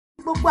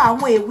gbogbo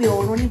àwọn èwe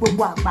ọ̀run ní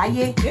gbogbo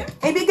àgbáyé.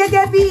 Èmi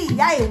gẹ́gẹ́ bí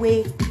ìyá èwe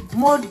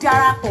mo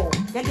darapọ̀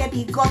gẹ́gẹ́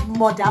bí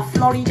godmother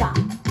Florida.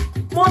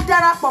 Mo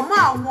darapọ̀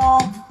mọ́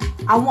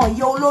àwọn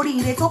ìyá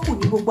olóríire tó kù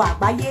ní gbogbo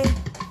àgbáyé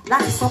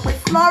láti sọ pé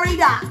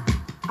Florida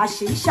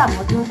àṣèyí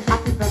ṣàmọ́dún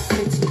happy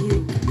birthday to you.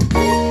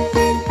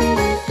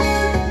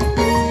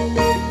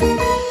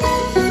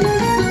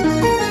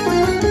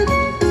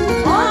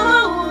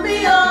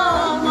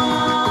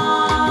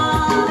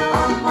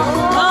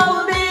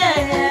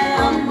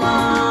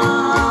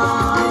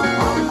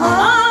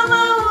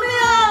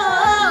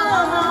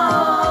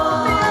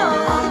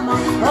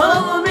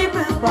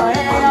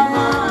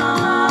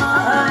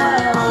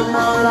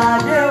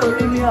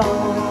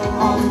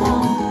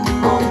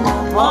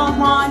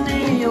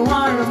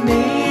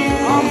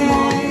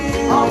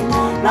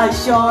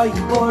 Aṣọ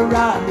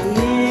ìbora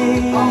mi.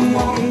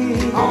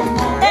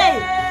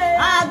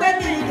 Àgbẹ̀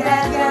mi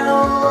gẹ́gẹ́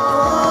o.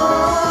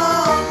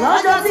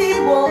 Lọ́jọ́ tí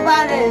mo bá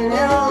rẹ̀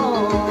lé o.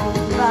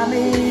 Bá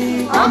mi.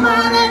 Ọmọ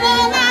rere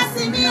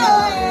lásì mi o.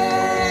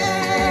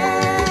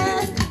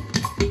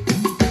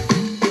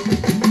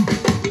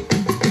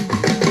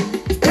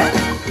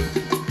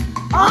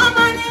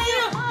 Ọmọ ni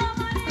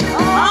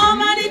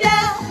ọmọ ni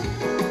dẹ́.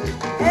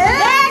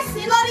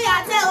 Èsì lórí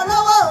àtẹ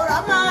olówó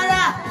rọmọ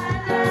rà.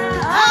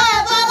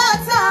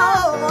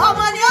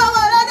 Ọmọ ni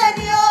owó lóde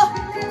ni ó,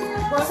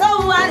 kò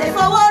sóhun a lè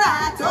fowó rà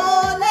tó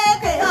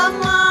lékè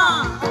ọmọ.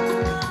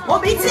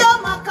 Òbí tí ó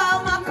mọ̀kàn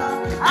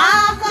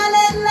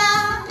àkọlé ńlá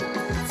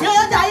tí ó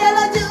jayé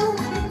lójú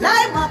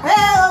láì mọ̀ pé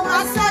òun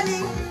asán ni.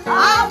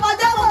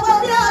 Àfọ̀jọ́ gbogbo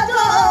bí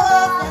ọjọ́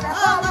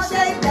ọmọ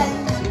ṣe ìgbẹ̀yìn.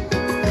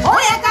 Ó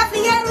yẹ ká fi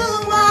yẹ́rù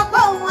wọn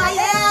pọ̀hùn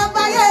ayé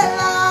àgbáyé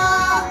lọ.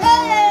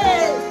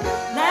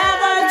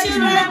 Never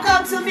children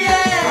come to me.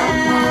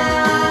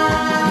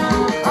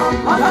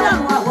 Ọlọ́run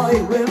àwọ̀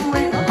ìwé ń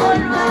wé.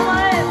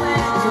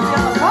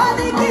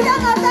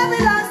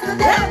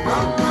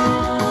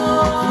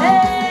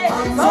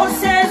 So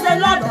says the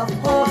Lord of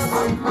hosts.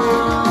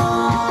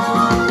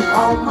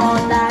 Ọmọ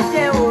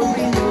ládé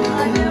orí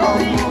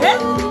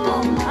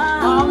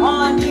ọmọ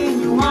ni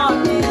ìwọ̀n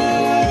mi.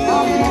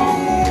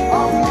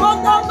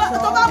 Gbogbo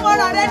tó bá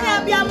mọ̀ra rẹ ní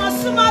abiyamọ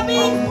sunmọbi.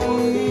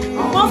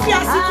 Mo fi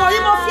àsìkò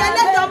yìí mo fi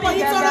ẹlẹ́dàá ọmọ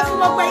yìí tọrọ fún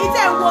gbogbo èyí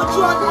tẹ̀ ń wojú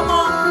ọmọ.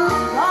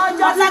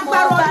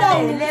 Lágbára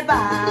Ọlọ́run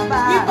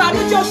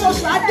ìbànújẹ́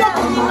oṣooṣù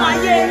àjọkùn nínú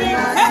ayé yín.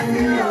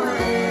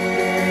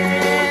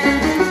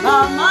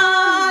 Ọmọ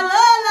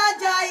ló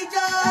lọ́jọ́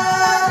ijó,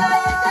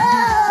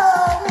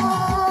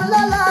 òun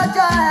ló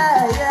lọ́jọ́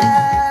ẹ̀yẹ.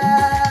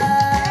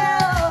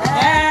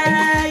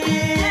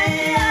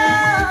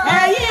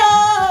 Ẹ̀yin ò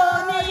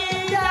ní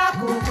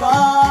ìdákùnkọ́.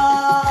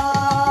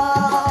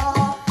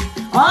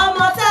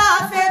 Ọmọ tá a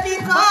fẹ́ bí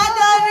kọ́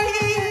lórí.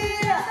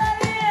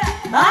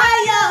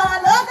 Ayọ̀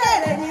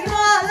lókèrè nínú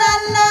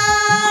ọlọ́lá.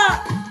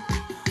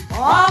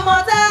 Ọmọ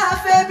tá a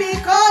fẹ́ bí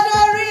kọ́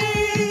lórí.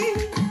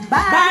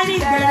 Báyìí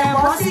gbẹ̀rẹ̀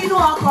bọ́ sínú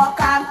ọkọ̀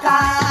kàǹkà.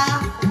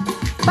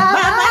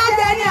 Bàbá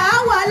Dẹni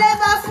àwọn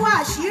lẹ́bà fún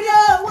àṣírí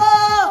owó.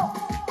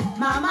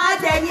 Màmá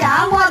Dẹni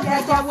àwọn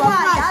gẹ̀gẹ̀ fún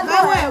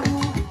àyálọ́wọ́ ẹ̀wù.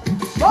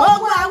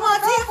 Gbogbo àwọn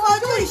tí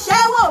fojú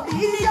ìṣẹ́ wò bí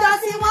níjọ́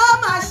tí wọ́n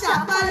máa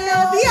ṣàpalẹ̀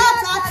òbí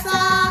àtàtà.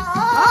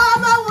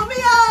 Ọmọ wù mí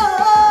o.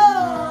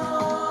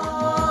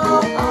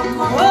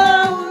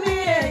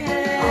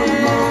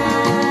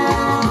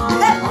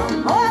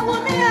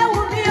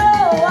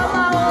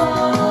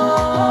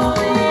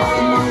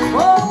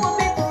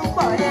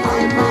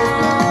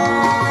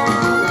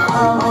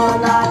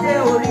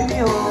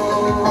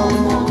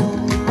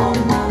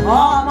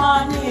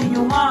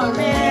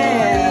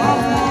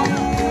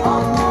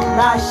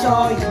 Aṣọ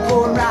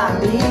ìbora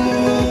mi.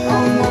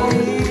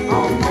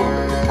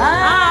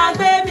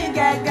 Àgbẹ̀ mi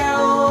gẹ́gẹ́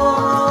o.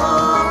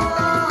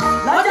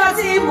 Lọ́jọ́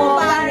tí mo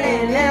bá rè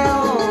lé o.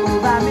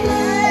 Bá mi.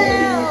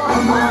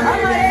 Ọmọ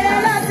rere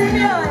láti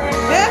mi ò lè.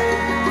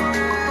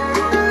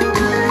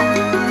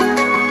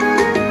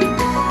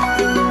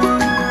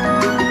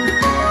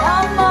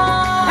 Ọmọ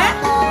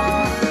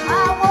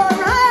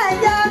àwòrán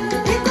ẹ̀yà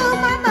ikú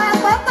mọ́mọ́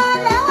àpapọ̀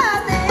lẹ́wà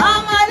mi.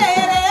 Ọmọ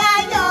rere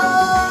ayọ̀.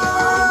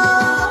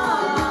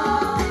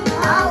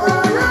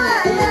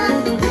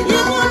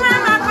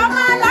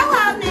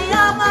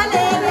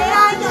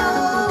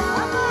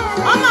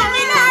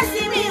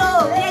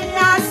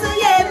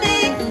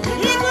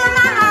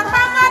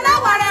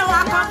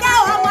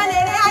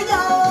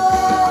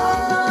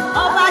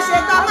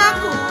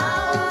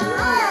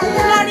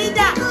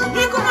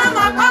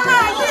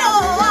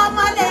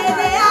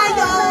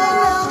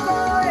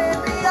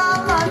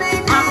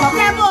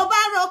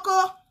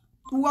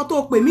 Ìwọ tó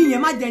pè mí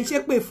yẹn má jẹ́ ń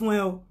ṣépè fún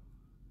ẹ o.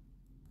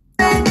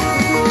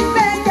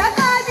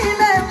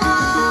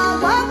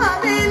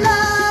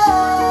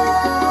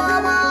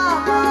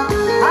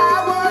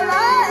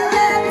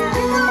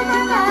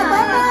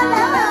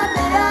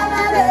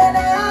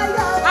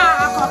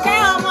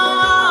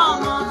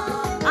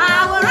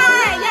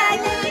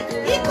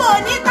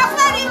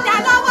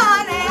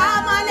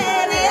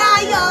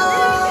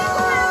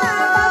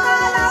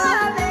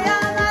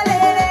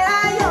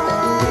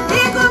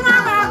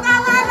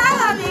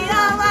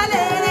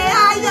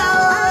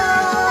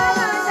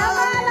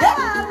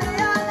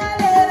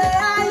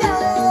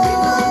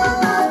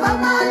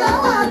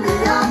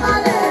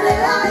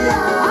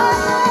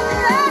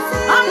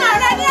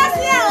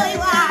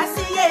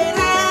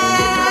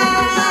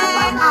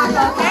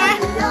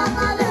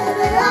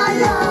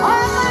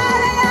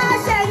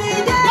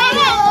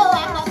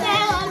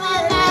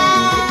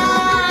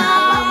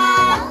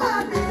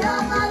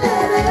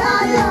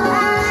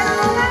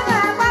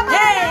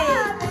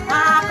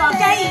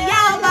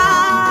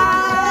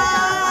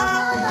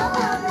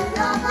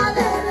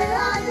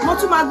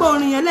 máa gbọ́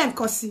orin yẹn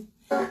lẹ́ǹkan sí.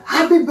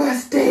 Happy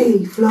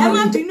birthday, Florida. Ẹ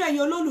má bínú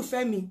ẹ̀yin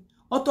olólùfẹ́ mi.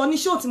 Ọ̀tọ̀ ni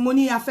show tí mo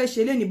ní a fẹ́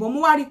ṣe lénìí, but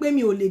mo wá rí pé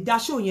mi ò lè dá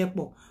show yẹn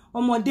pọ̀.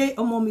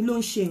 Ọmọ mi ló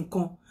ń ṣe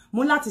nǹkan.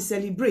 Mo láti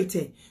celebrate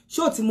ẹ̀.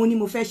 Show tí mo ní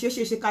mo fẹ́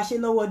ṣe ká ṣe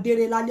lọ́wọ́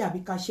déré lálẹ́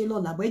àbí ká ṣe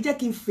lọ́la. But ẹ jẹ́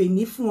kí n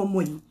fèní fún ọmọ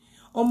yìí.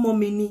 Ọmọ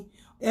mi ni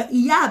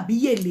ìyá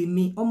àbíyè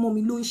lèmi. Ọmọ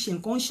mi ló ń ṣe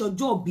nǹkan, ń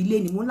ṣọjọ́ ìbí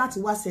lénìí. Mo láti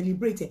wá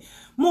celebrate ẹ̀.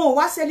 Mo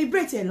wá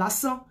celebrate ẹ̀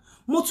lásán.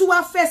 Mo tún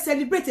wá fẹ́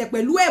celebrate ẹ̀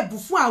pẹ̀lú ẹ̀bùn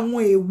fún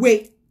àwọn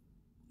èwe.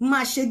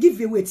 Máa ṣe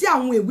giveaway tí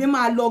àwọn èwe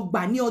máa lọ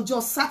gbà ní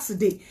ọjọ́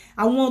Saturday.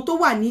 Àwọn tó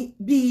wà ní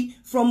bí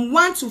from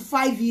 1 to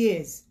 5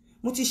 years.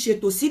 Mo ti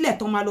ṣètò sílẹ̀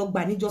tó máa lọ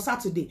gbà níjọ́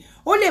Saturday.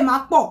 Ó lè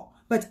máa pọ̀,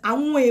 but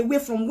àwọn èwe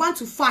from 1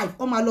 to 5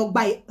 ó máa lọ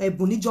gba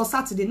ẹ̀bùn níjọ́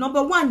Saturday.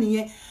 Number 1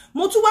 nìyẹn.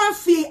 Mo tún wá ń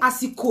fi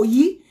àsìkò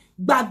yìí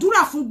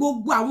gbàdúrà fún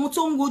gbogbo àwọn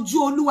tó ń wojú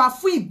Olúwa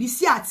fún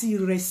ìbísí àti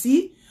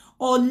ìrẹ̀sí.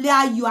 Ọ̀lẹ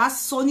ayọ̀ á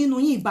sọ nínú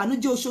yín,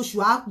 ìbànújẹ́ oṣooṣù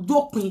á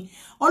dópin.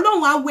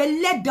 Ọlọ́run á wẹ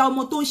lẹ́dàá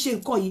ọmọ tó ń ṣe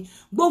nǹkan yìí.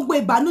 Gbogbo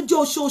ìbànújẹ́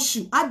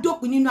oṣooṣù á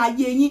dópin nínú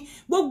ayé yín.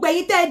 Gbogbo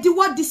ẹ̀yin tẹ́ ẹ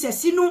diwọ́ disẹ̀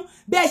sínú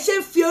bẹ́ẹ̀ ṣe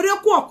ń fi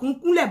orékù ọ̀kún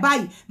kúnlẹ̀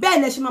báyìí. Bẹ́ẹ̀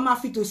lẹ ṣe máa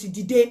fi tòsì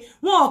dìde.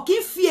 Wọn ò kí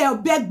ń fi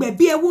ọ̀bẹ gbẹ̀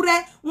bí ewúrẹ́.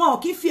 Wọn ò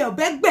kí ń fi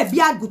ọ̀bẹ gbẹ̀ bí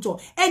àgùntàn.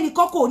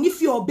 Ẹnìkan kò ní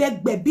fi ọ̀bẹ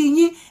gbẹ̀ bí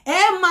yín. Ẹ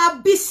máa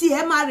bí sí,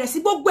 ẹ máa rẹ̀ sí.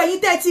 Gbogbo ẹ̀yin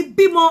tẹ́ ẹ ti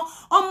bímọ,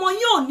 ọmọ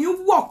yín ò ní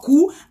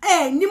wọ̀kú.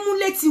 Ẹ ní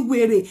múlẹ̀ ti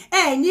wèrè.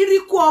 Ẹ ní rí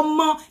kú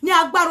ọmọ ní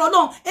agbára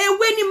Ọlọ́run.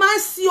 Ewé ni máa ń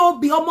sin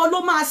obì, ọmọ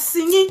ló máa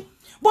sin yín.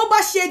 Bó bá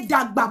ṣe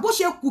dàgbà, bó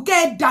ṣe kù kẹ́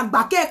ẹ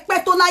dàgbà kẹ́ ẹ pẹ́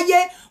tó láyé.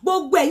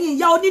 Gbogbo ẹ̀yin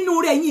ìyá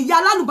onínúure, ẹ̀yin ìyá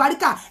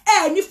alálùbáríkà,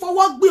 ẹ ní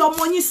fọwọ́ gbé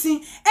ọmọ yín sin.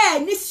 Ẹ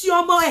ní sí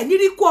ọmọ, ẹ ní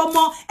rí kú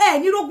ọmọ, ẹ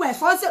ní rógun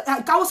ẹ̀fọ́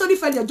káwọ́ sórí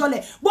fẹ̀lẹ̀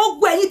jọlẹ̀.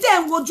 Gbogbo ẹ̀yin tẹ́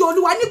ń wojú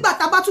Olúwa nígbà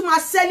tá bá tún máa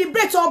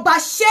celebrate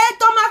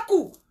Ọbaasetanmaku.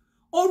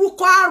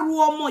 Orúkọ àrù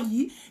ọmọ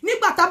yìí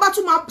nígbà tá bá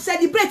tún máa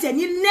celebrate ẹ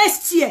ní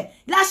next year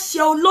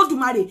láṣẹ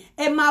Olódùmarè.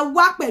 Ẹ máa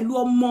wá pẹ̀lú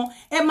ọmọ,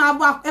 ẹ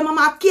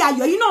máa kí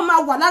ayọ̀ yìí náà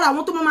máa wà lára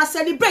àwọn tó máa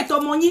celebrate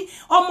ọmọ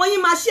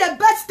yín máa ṣe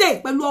birthday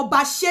pẹ̀lú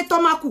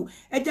Ọbaasetanmaku.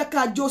 Ẹ jẹ́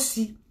ká jó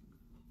sí.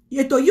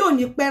 Ètò yìí ò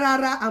ní pẹ́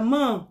rárá,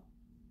 àmọ́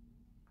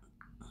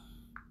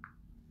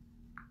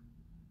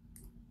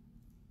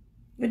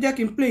ẹ jẹ́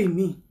kí n play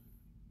mi.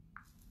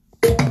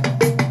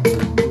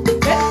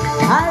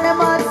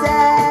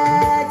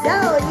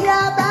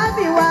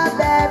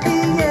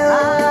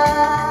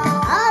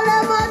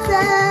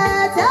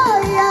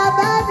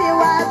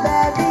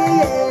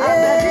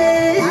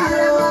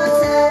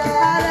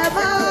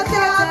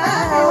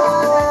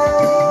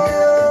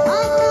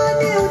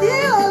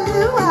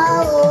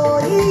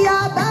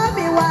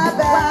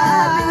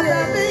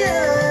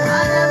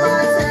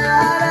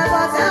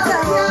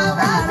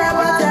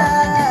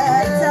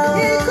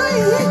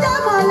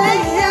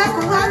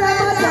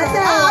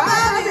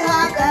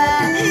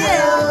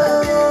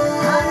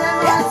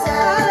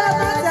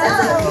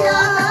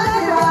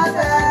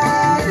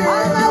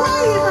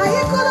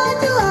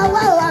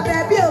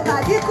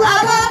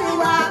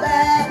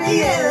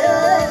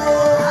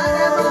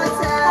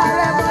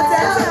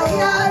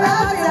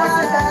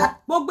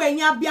 Gbogbo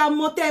ẹ̀yin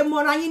abiyamọ tẹ́ ẹ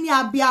mọra yín ní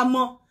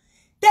abiyamọ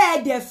tẹ́ ẹ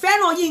dẹ̀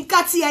fẹ́ràn Yínká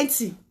TNT,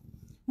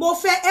 mo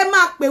fẹ́ ẹ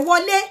máa pè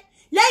wọlé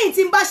lẹ́yìn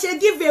tí n bá ṣe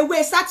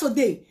giveaway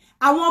Saturday.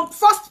 Àwọn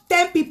first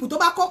 10 people tó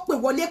bá kọ́ pè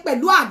wọlé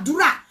pẹ̀lú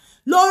àdúrà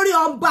lórí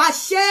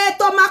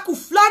Ọbaasetanmaku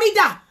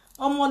Florida,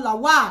 ọmọ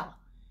Lawal,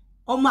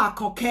 ọmọ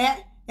Àkànkẹ́,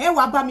 ẹ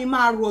wá bá mi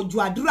máa rọ̀jò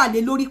àdúrà lé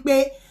lórí pé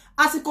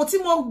àsìkò tí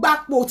mo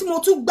gbapò tí mo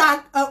tún gba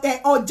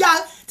ọjà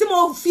tí mo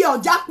fi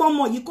ọjà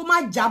pọmọ yìí kó má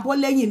jábọ́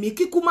lẹ́yìn mi,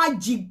 kíkú má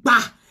jí gbà,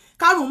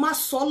 kárùn má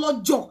sọ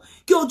lọ́jọ́,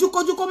 kí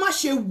ojúkójú kó má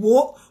ṣe wò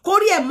ó,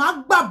 kórí ẹ̀ má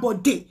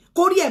gbàbọ̀dè,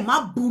 kórí ẹ̀ má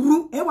burú.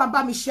 Ẹ wá bá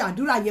mi ṣe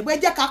àdúrà yẹn, bó ẹ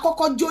jẹ́ ká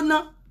kọ́kọ́ jóná.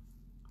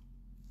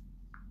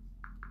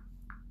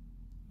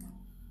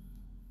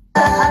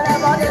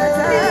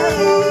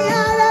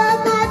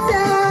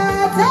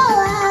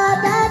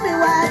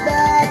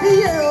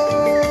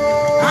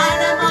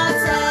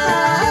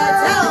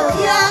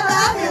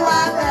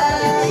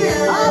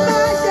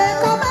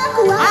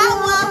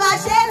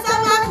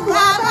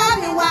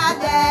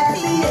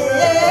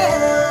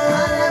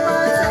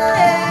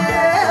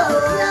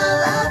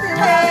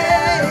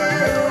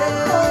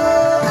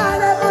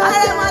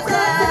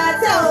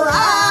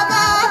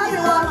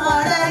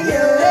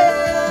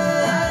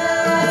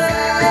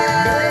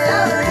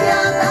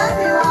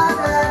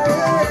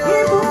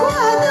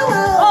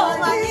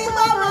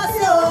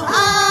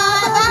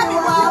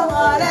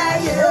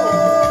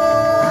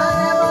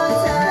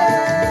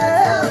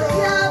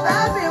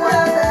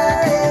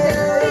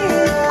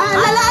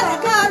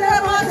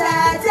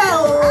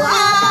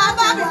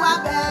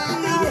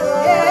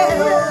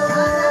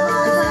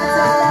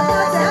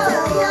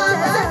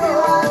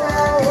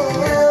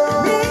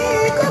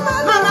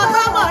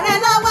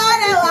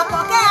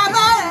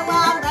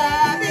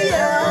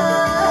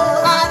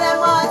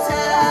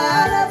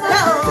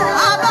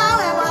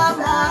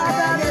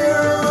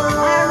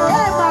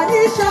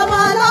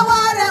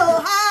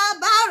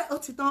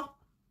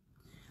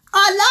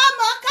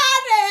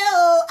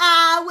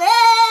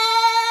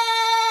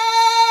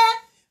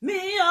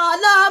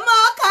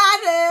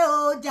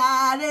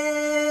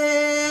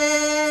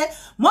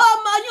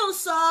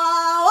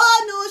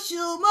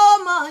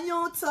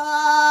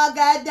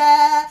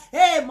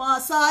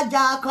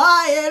 sọjà kọ́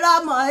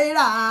ìrọmọ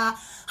ìrà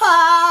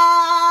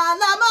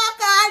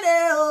ọlọ́mọkàrẹ́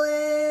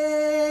òye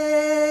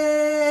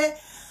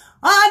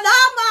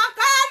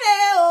ọlọ́mọkàrẹ́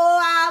ò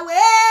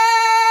àwẹ̀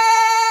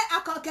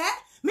àkọ́kẹ́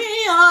mi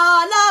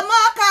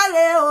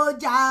ọlọ́mọkàrẹ́ ò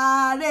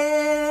jàre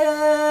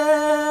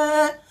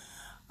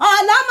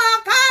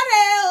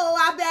ọlọ́mọkàrẹ́ ò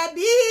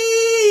àbẹ̀bí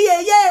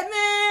yèyé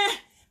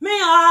mi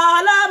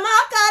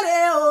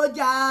ọlọ́mọkàrẹ́ ò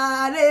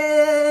jàre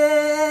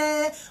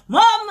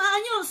mo máa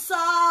yún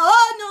sọ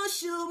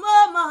onúṣù mo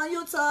máa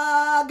yún tọ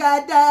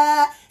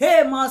gẹ́dẹ́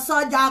èèmọ̀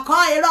sọjà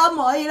kọ́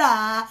ìrọmọ ìrà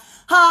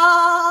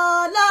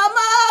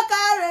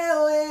ọlọ́mọkàrẹ́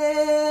òye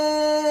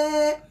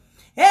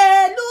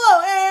èlú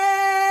òye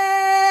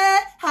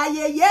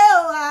ayẹyẹ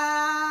òwà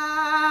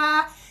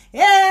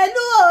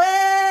èlú òye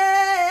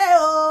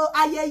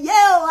ayẹyẹ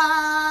òwà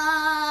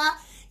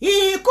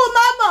ikú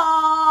mọ́mọ́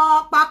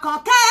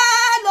pàkànkẹ́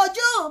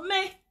lójú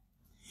mi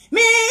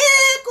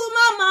ikú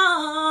mọ́mọ́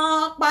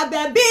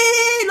pàbẹ̀bí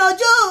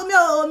lójú mi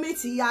ò mi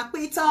ti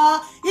àpìtọ́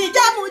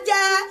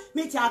ìjọ́mujẹ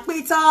mi ti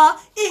àpìtọ́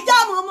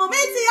ìjọ́mumu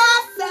mi ti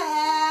àfẹ́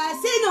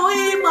sínú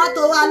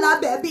ìmọ́tò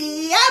alábẹ̀bí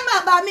ẹ má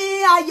bá mi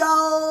ayọ̀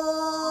o.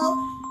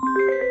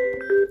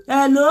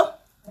 Hello.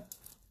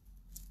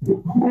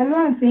 Hello,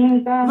 Aunty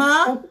Yinka. Ma.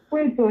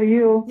 Wait for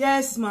you.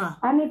 Yes, ma.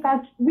 Anika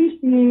wish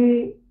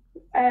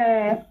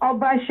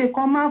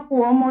Ọbaasetanmaku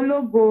ọmọ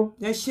ológo.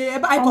 Ẹ ṣé ẹ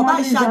bá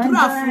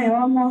ṣàdúrà fún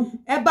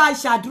ẹ bá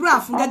ṣàdúrà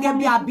fún gẹ́gẹ́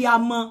bí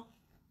abiyamọ.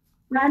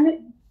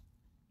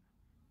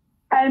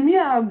 Ẹ̀mí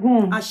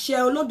àgùn. Àṣẹ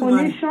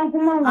Olódùmarè.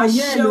 Oníṣánkúmọ̀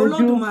wọ̀nyẹ́ ẹ̀ lójú. Àṣẹ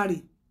Olódùmarè.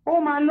 Ó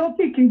máa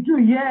lókìkí jù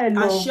yẹ́ ẹ̀ lọ.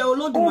 Àṣẹ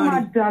Olódùmarè. Ó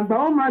máa dàgbà,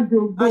 ó máa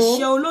dògbò.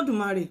 Àṣẹ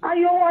Olódùmarè.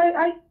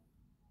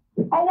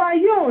 Ọwọ́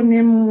ayé ò ní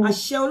mu.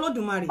 Àṣẹ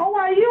Olódùmarè.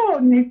 Ọwọ́ ayé ò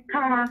ní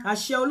ká.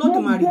 Àṣẹ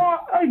Olódùmarè. Gbogbo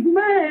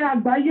ìgbìmọ̀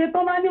àgbáyé tó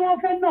bá ní wọ́n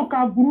fẹ́ nàka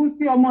burú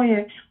sí ọmọ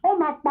yẹn, ó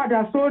máa padà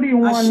sórí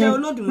wọn ni. Àṣẹ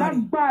Olódùmarè.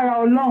 Lágbára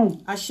Ọlọ́run.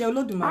 Àṣẹ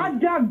Olódùmarè. Á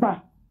dàgbà.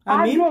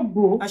 Àmín.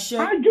 Ájògbó. Àṣẹ.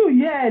 Ájù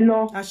yẹ́ ẹ̀ lọ.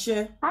 Àṣẹ.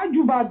 Ájù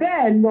bàbá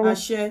ẹ̀ lọ.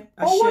 Àṣẹ.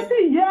 Owó Àṣẹ. tí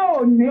ìyá ò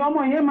ní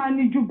ọmọ yẹn máa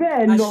ní ju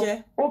bẹ́ẹ̀ lọ. Àṣẹ.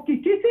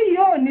 Òkìkí tí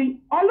ìyá ò ní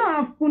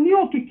Ọlọ́run fún ní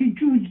òkìkí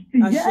ju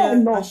tìyá ẹ̀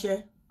lọ. Àṣẹ.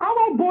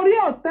 Àwọn borí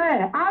ọ̀tẹ̀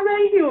ẹ̀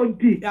arẹ́yìn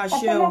òdì.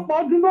 Àṣẹ o. Ọ̀pọ̀lọpọ̀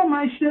ọdún ló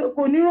máa ṣe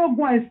kò ní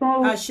rógun àìsàn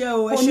o. Àṣẹ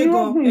o, ẹ ṣé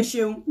gan, ẹ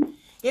ṣeun.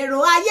 Èrò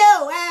ayé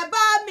o, ẹ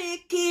bá mi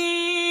kí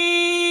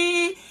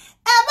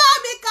ẹ bá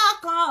mi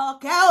kakàn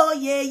ọ̀kẹ́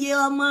oyeye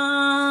ọmọ.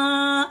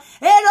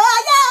 Èrò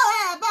ayé o,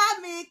 ẹ bá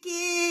mi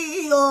kí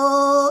o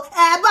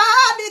ẹ bá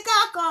mi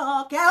kakàn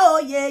ọ̀kẹ́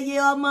oyeye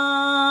ọmọ.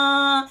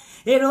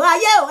 Èrò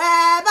ayé o, ẹ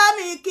bá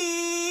mi kí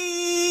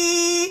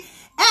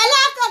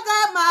ẹlẹ́kọ̀ọ́kọ́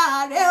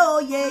máa rẹ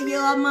oyeye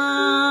ọmọ.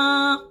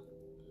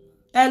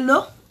 Hello.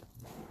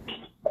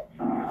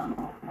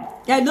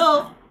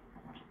 Hello.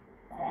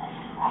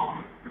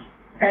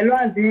 Hello,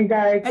 Aunty Yinka,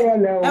 ẹ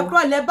kúrọ̀lẹ́ o. Ẹ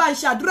kúrọ̀lẹ́ bá ń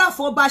ṣàdúrà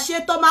fún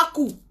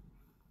Ọbaasetanmaku.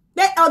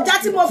 Pé ọjà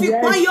tí mo fi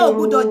pọ́n yóò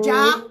gbúdọ̀ já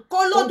kó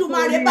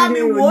Olódùmarè bá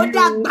mi wò ó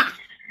dàgbà.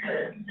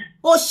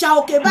 Òòṣà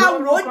òkè bá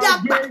wò ó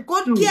dàgbà kó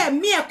kí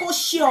ẹ̀mí ẹ̀ kó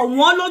ṣe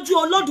ọ̀wọ́n lójú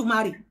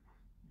Olódùmarè.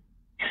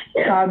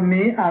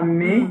 Àmín,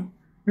 àmín.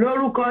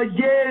 Lórúkọ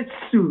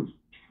Jésù.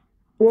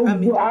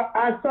 Gbogbo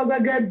asọ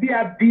gẹ́gẹ́ bí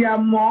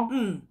abiyamọ.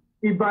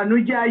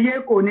 Ìbànújẹ́ ayé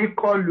kò ní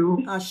kọlù.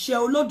 Àṣẹ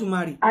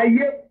Olódùmarè.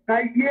 Ayé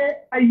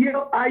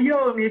ò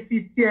ní fi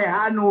tiẹ̀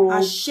hánu o.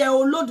 Àṣẹ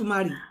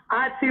Olódùmarè. A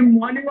ti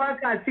mọ̀ ní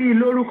wákàtí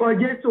lórúkọ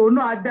Jésù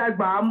náà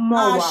àdàgbà á mọ̀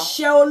wá.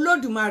 Àṣẹ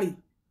Olódùmarè.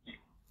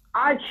 A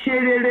ṣe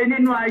rere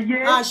nínú ayé.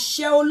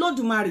 Àṣẹ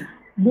Olódùmarè.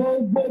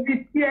 Gbogbo ibi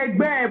tí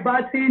ẹgbẹ́ ẹ̀ bá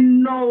ti ń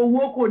ná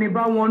owó kò ní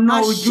bá wọn ná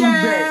ojú bẹ̀.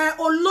 Àṣẹ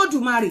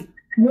Olódùmarè.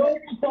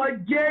 Lórúkọ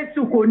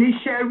Jésù kò ní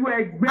ṣẹrú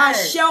ẹgbẹ́.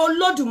 Àṣẹ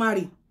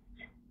Olódùmarè.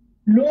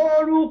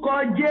 Lórúkọ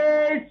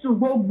Jésù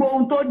gbogbo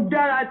ohun tó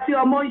dára tí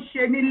ọmọ ń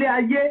ṣe nílé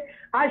ayé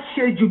á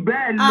ṣe jù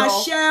bẹ́ẹ̀ lọ.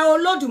 Àṣẹ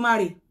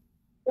Olódùmarè.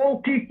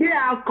 Òkìkí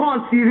àkàn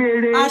sí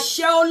rere.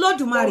 Àṣẹ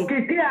Olódùmarè.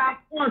 Òkìkí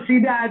àkàn sí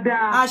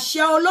dáadáa.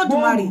 Àṣẹ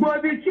Olódùmarè. Gbogbo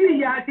ibi tí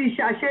ìyá ti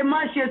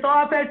ṣàṣemáṣe tó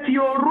wá fẹ́ fi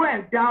orú ẹ̀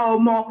dá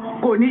ọmọ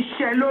kò ní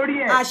ṣẹ lórí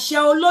ẹ̀. Àṣẹ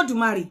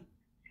Olódùmarè.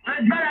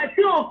 Agbára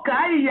tí ò ká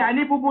ìyá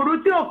ní búburú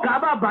tí ò ká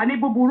bàbá ní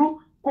búburú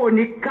kò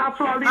ní ká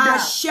Florida.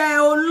 Àṣẹ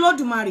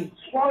Olódùmarè.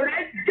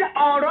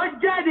 Ọ̀rọ̀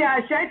jáde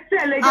àṣẹ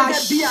tẹ̀lé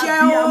gẹ́gẹ́ bí Àṣẹ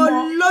abiyamọ.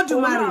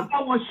 Olódùmarè. Òun náà bá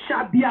wọn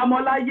ṣàbíamọ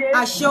láyé.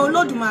 Àṣẹ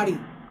Olódùmarè.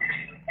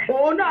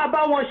 Òun náà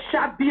bá wọn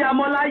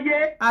ṣàbíamọ láyé.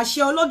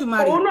 Àṣẹ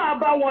Olódùmarè. Òun náà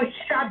bá wọn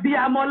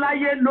ṣàbíamọ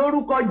láyé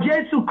lórúkọ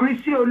Jésù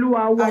Kristi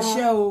Olúwa wa.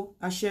 Àṣẹ o,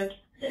 àṣẹ.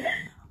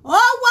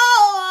 Owó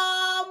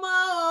ọmọ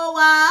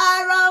wa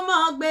rọmọ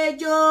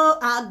gbẹjọ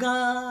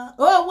àgàn.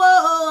 Owó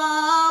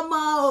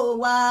ọmọ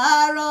wa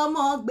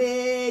rọmọ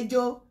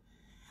gbẹjọ.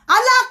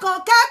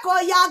 Alákọ̀ọ́kẹ́kọ̀ọ́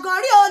yàgàn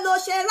rí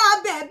olóṣèlú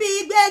abẹ̀bí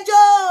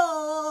gbẹjọ.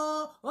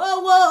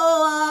 Owó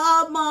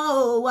ọmọ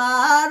wa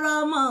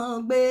rọmọ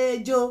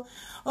gbẹjọ.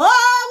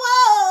 Owó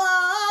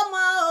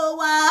ọmọ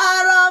wa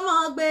rọmọ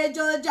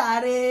gbẹjọ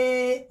jàre.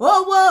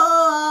 Owó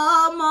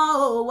ọmọ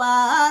wa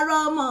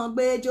rọmọ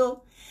gbẹjọ.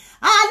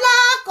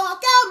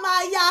 Alákọ̀ọ́kẹ́ ò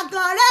máa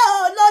yàgàn rẹ́ o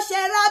ló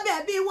ṣe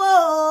rábẹ̀bí wo.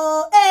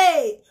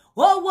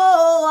 Owó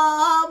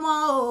ọmọ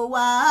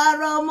wa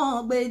rọmọ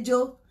gbẹjọ.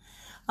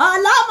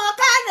 ọlọ́mọ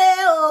káre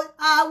o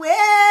àwé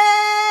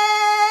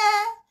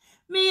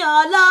mi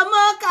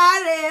ọlọ́mọ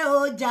káre o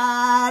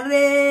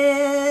jàre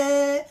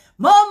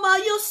mo mọ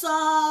yún sọ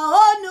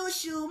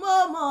onúṣù mo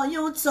mọ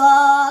yún tọ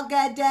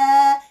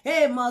gẹ́dẹ́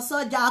èèmọ̀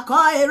sọjà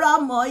kọ́ irọ́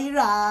mọ́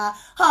ìrà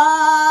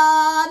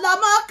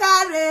ọlọ́mọ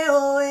káre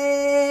o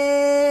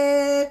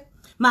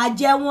máa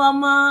jẹ wọn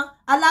mọ́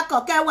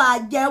alákọ̀ọ́kẹ́ wà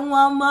jẹ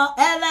wọn mọ́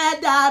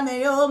ẹlẹ́dàá mi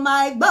ó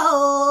máa gbọ́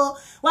o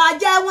wà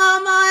jẹ wọn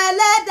mọ́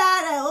ẹlẹ́dàá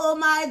rẹ̀ ó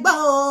máa gbọ́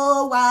o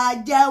wà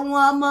jẹ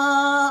wọn mọ́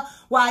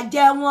wà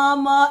jẹ wọn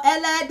mọ́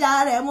ẹlẹ́dàá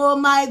rẹ̀ mo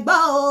máa gbọ́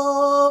o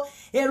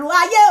èrò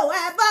ayé ò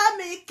ẹ bá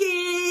mi kí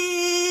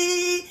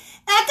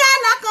ẹ̀kẹ́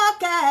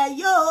lákọ̀ọ́kẹ́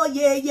yóò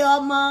yeye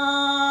ọmọ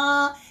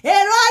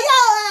èrò ayé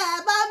ò ẹ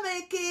bá mi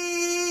kí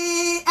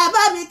ẹ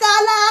bá mi ká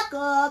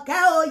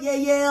lákọ̀ọ́kẹ́ ò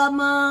yeye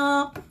ọmọ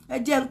ẹ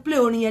jẹ́ ń play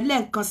orin yẹn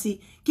lẹ́ẹ̀kan sí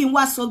kí n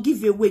wá sọ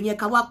give away yẹn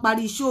ká wá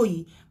parí show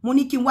yìí mo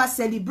ní kí n wá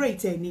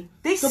celebrate ẹ ni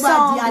tó bá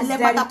di alẹ́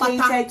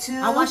pátápátá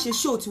àwa ṣe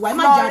show tiwa ẹ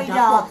má jẹ́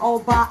àdàpọ̀.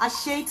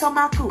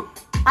 Ọbaasetanmaku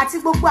àti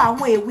gbogbo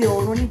àwọn èwe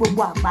ọ̀run ní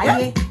gbogbo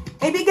àgbáyé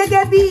èmi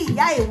gẹ́gẹ́ bí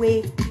ìyá èwe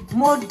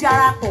mo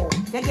darapọ̀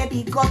gẹ́gẹ́ bí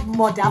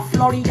godmother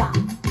Florida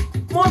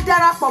mo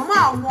darapọ̀ mọ́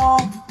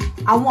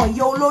àwọn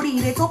ìyá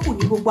olóríire tó kù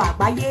ní gbogbo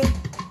àgbáyé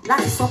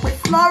láti sọ pé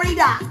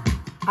Florida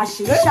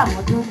àṣeyí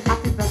ṣàmọ́dún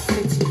happy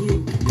birthday to you.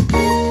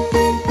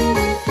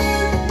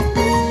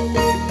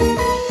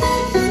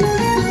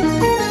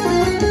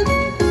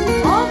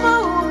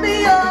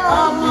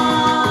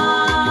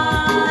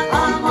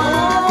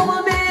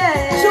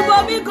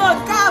 sunmọbi god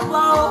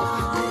káàbọ̀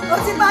o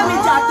ti bá mi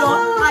jà tán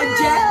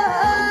àjẹ́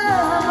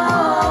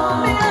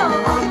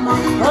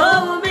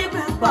ohun mi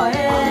pípọ̀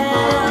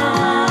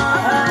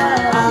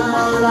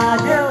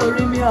ọmọládé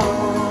orí mi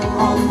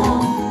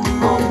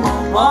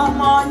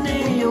ọmọ ní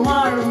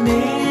ìwọ̀n mi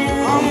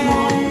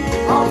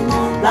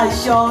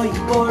láṣọ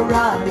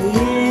ìbora mi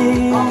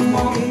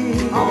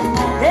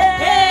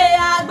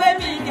agbé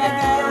mi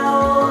gẹ́gẹ́ o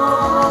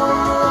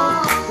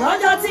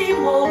lọ́jọ́ tí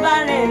mo bá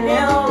rìn lé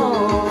o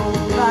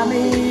bá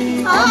mi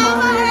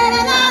ọmọ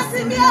rere láti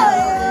mi o.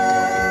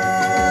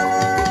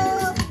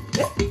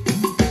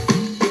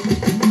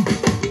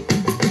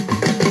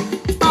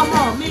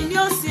 ọmọ mi ni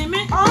ó sin mí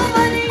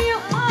ọmọ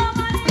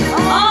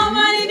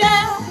ni dẹ́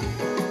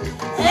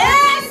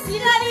èsì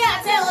lórí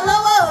àti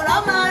olówó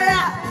òrọ́mọ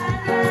rà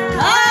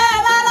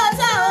bá lọ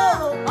tẹ́ o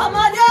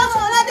ọmọdé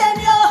ọ̀ṣọ́ lóde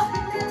ni o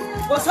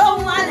kò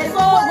sóhun a lè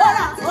fowó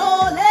rà tó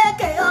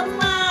lékè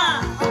ọmọ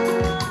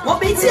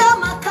òbí tí ó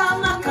máa kan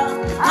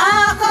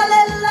àkọlé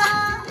ńlá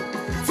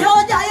tí ó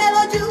jayé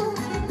lójú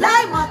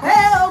láì mọ̀ pé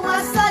ohun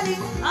asán ni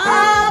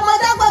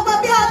ọmọdé gbogbo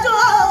bí ọdún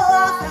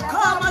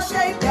àfẹ́kọ́ ọmọ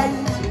ṣe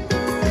ìgbẹ̀yìn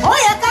ó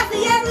yẹ ká fi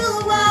yẹ́rù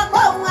wọn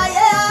gbóhùn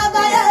ayé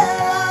abáyé.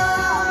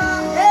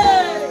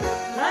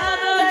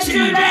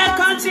 Children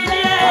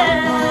continue.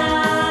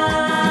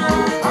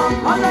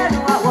 Ọlọ́run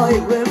àwọ̀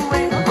ìwé wé.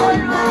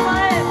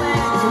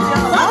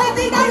 Ọ̀rẹ́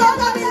ti dá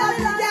lọ́wọ́ mi lọ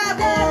sí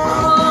jábọ̀.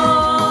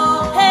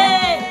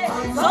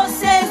 So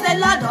says the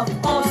Lord of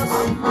hosts.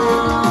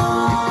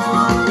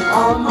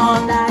 Ọmọ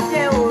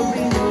làjẹ́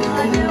orí mi.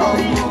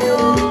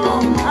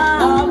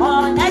 Ọmọ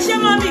ẹ ṣé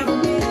mọ́mì.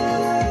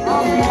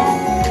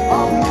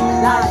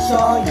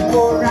 Láṣọ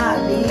ìbora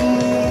mi.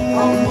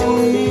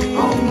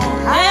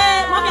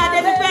 Mọ́mì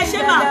Adébípẹ́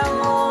ṣé mà.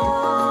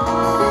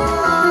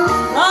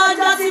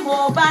 Lọ́jọ́ tí mo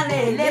bá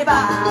lè lé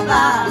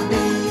bàbá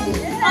mi.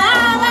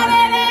 Ọmọ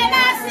rere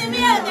láti mi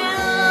òde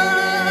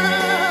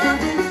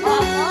o.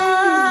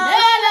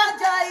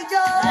 Lọ́jọ́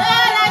ijó.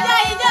 Lọ́jọ́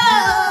ijó.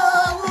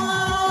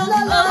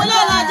 Òun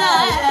lọ́jọ́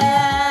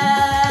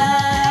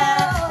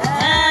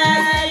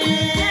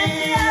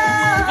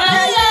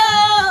ẹyẹ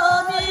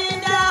omi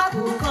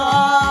dákú kọ́.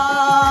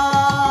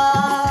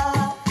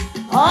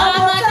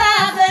 Ọmọdé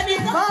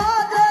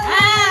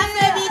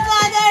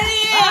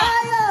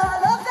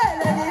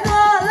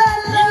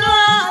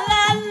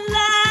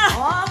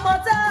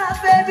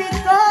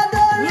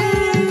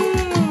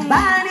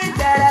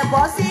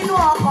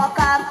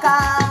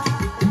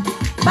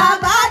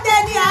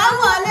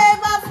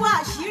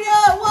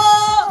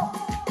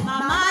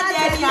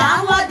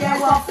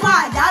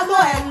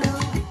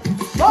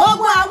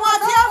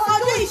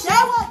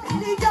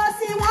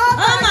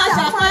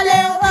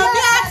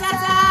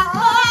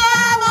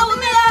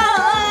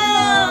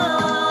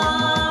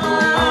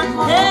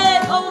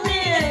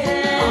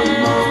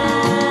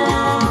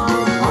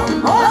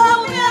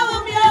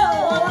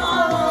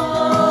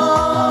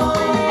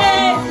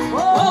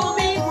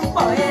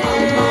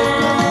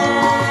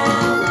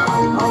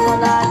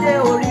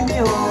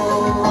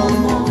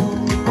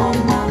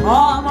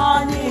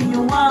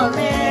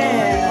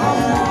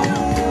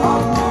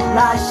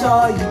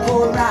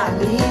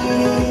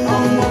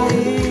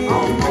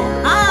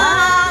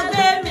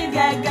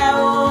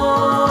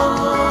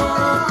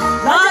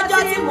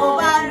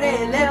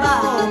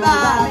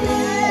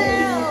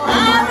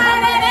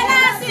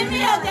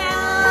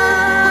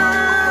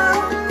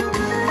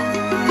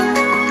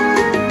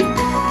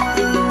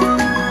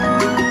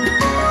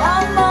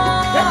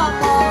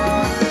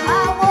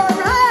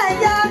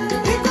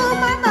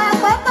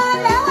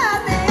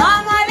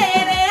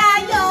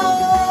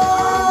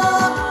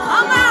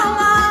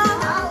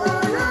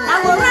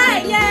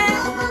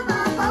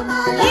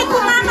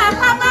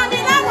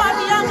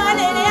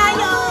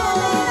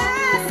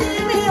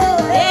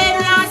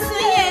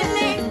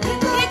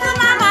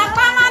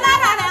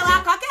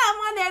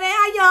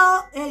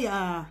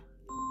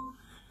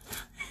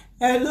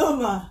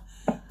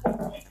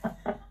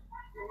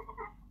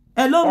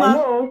Hello ma.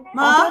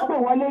 Ma. Pè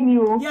wọlé ni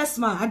o. Yes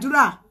ma,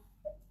 àdúrà.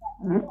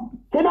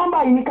 Ṣé nọ́mbà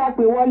yìí ni ká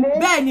pè wọlé?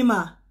 Bẹ́ẹ̀ ni ma.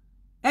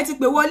 Ẹ ti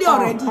pè wọlé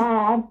already.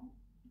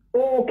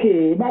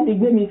 Okay, bá mi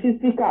gbé mi sí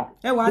speaker.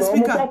 Ẹ wá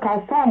speaker. Mo fẹ́ ka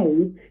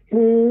sáàmù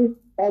fún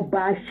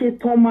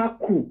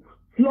Ọbaasetanmaku,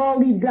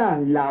 Florida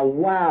la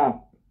wà.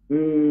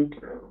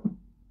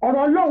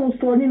 Ọ̀rọ̀ Ọlọ́run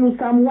sọ nínú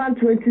Psalm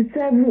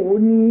 127 ó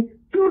ní,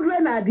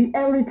 children are the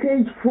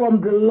heritage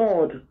from the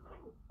Lord,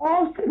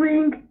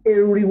 offspring a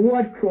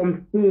reward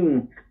from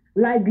him.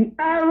 Like the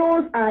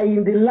arrows are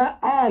in the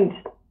hand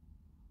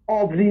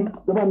of the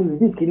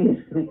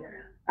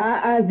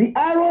as the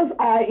arrows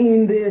are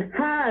in the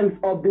hands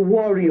of the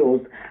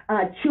warriors,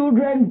 are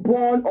children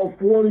born of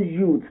one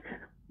youth.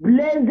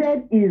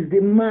 Blessed is the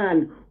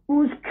man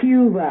whose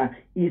quiver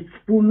is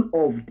full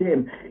of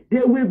them.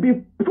 They will be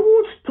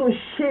put to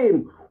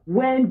shame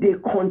when they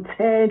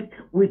contend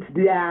with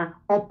their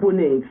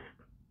opponents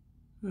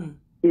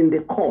in the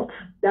court.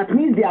 That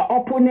means their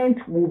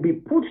opponents will be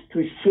put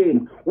to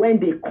shame when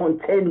they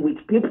contend with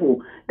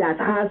people that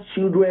has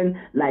children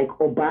like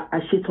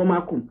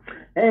Ọbaasetanmaku.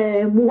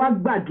 Mo wá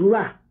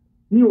gbàdúrà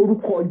ní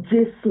orúkọ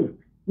Jésù,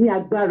 ní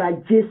agbára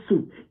Jésù,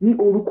 ní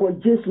orúkọ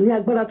Jésù, ní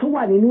agbára tó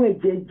wà nínú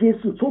ẹ̀jẹ̀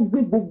Jésù tó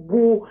gbé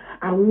gbogbo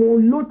àwọn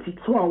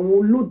olótìtọ́, àwọn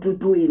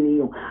olódodo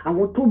ènìyàn,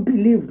 àwọn tó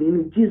believe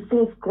nínú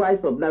Jesus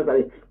Christ of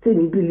Nazareth,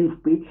 tẹ́ni believe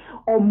pé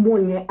ọmọ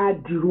yẹn á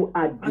dúró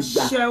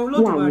àdìgbà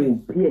fún àwọn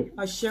òbí ẹ̀.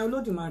 Àṣẹ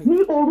Olódùmarè. Ní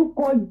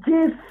orúkọ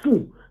Jésù,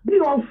 bí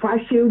ọfà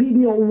ṣe rí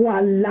ní ọwọ́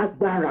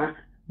alágbára,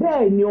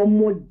 bẹ́ẹ̀ ni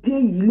ọmọdé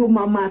yìí ló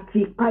máa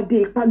ti ipá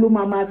dé ipá, ló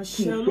máa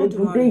ti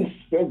ìṣẹ́gun dé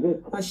ìṣẹ́gun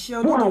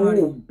fún àwọn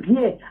òbí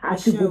ẹ̀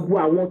àti gbogbo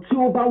àwọn tí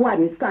ó bá wà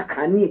ní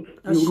sàkání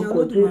ní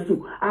orúkọ Jésù.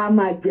 A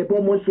máa jẹ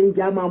bọ́mọ ṣe ń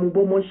jẹ, a máa mu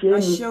bọ́mọ ṣe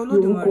ń mu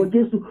ní orúkọ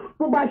Jésù.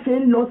 Tó bá ṣe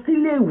ń lọ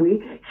sílé ìwé,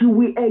 she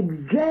will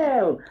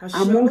excel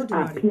amongst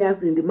her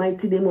peers in the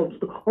mighty name of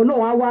Jesus.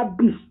 Ọlọ́run á wá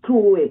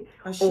bestow ẹ̀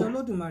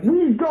of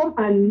wisdom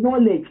and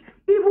knowledge,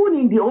 even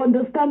in the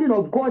understanding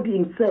of God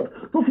himself,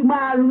 tó fi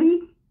máa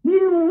rí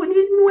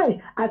nínú ẹ̀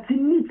àti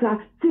níta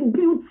tí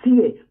beauty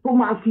ẹ̀ tó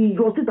máa fi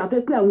yọ síta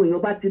fẹ́ pé àwọn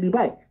èèyàn bá ti rí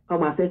báyìí ká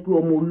máa fẹ́ pé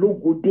ọmọ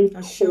ológo dé.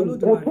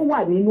 Ògo tó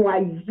wà nínú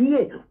ayé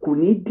ẹ̀ kò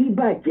ní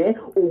díbàjẹ́,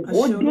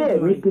 ògo dé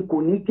ẹ̀mí pé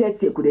kò ní jẹ́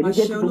tiẹ̀, kò dẹ̀ ní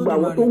jẹ́ ti gbogbo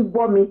àwọn tó ń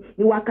gbọ́ mi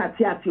ní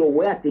wákàtí àti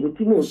ọ̀wẹ́ àtẹ̀mí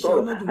tí mò ń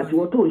sọ̀rọ̀ àti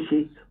wọ́n tó ń ṣe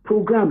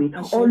prógrámì.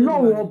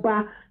 Ọlọ́run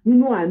ọba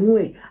nínú àánú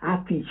ẹ̀ á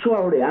fi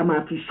ìṣọ́ rẹ̀ á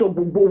máa fi ṣọ́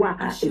gbogbo wa,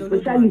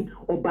 especially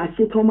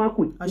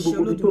Ọbaasetanmaku ní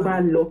gbogbo tó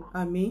bá ń lọ.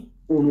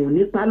 Òrùn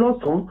nípa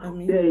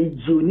lọ́sàn-án,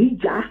 ìjì ò ní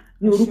já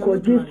ní orúkọ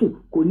Jésù,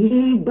 kò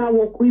ní bá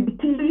wọn ibi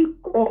tí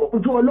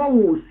ojú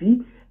Ọlọ́run ò sí,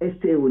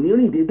 ẹsẹ̀ ò ní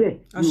rìn débẹ̀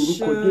ní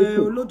orúkọ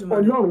Jésù.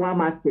 Ọlọ́run á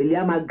máa tẹ̀lé,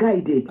 á máa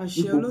gáìdẹ̀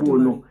ní gbogbo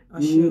ọ̀nà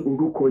ní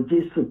orúkọ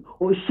Jésù.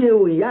 O ṣé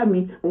o ìyá mi,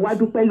 mo wá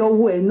dúpẹ́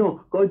lọ́wọ́ ẹ náà,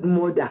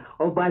 godmother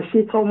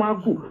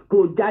Ọbaasetanmaku, tó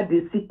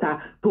jáde síta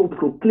tó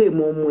proclaim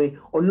ọmọ ẹ.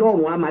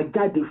 Ọlọ́run á máa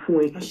jáde fún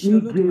ẹ ní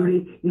rere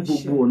ní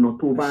gbogbo ọ̀nà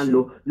tó bá ń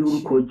lọ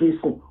lórúkọ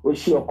Jésù. O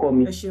ṣé ọkọ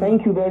mi.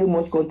 Thank you very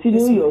much.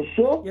 Continue your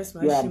show.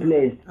 You are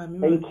blessed.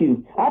 Thank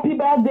you. Happy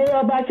birthday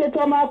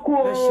Ọbaasetanmaku.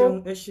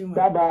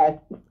 Bye bye.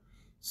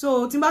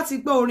 So tí n bá ti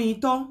gbọ́ orin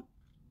tán.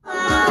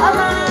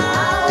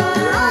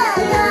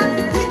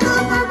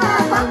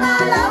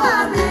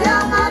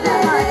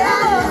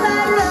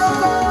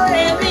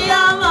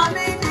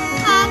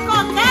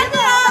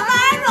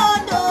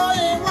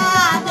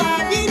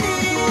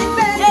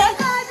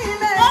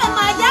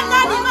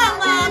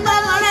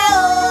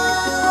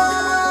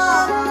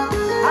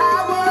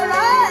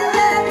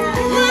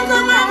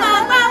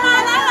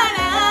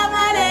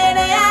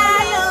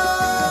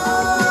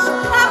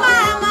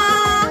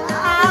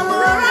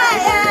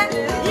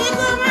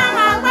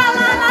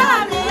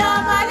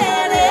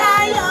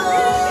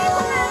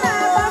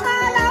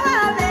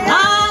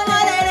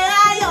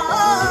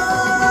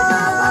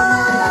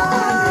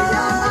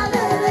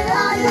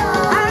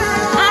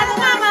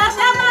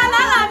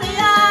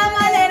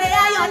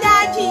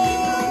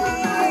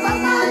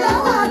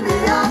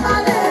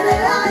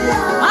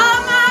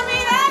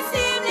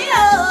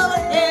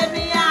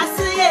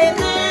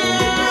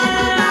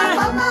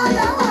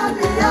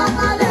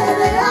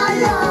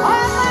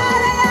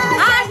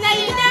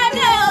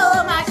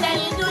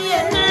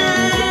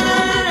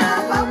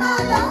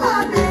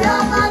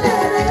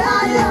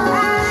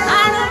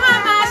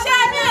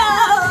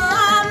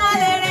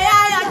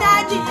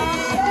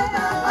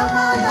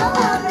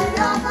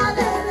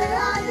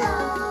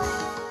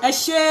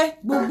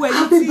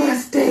 Happy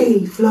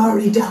birthday,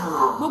 Florida.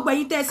 Gbogbo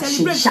ẹ̀yin tẹ́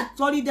celebrate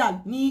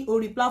Florida ní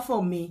orí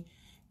platform mi,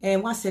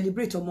 wọ́n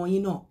celebrate ọmọ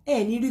yín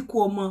náà. Ní rí kú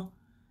ọmọ,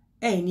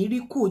 ní rí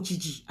kú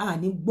òjijì,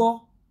 ní gbọ́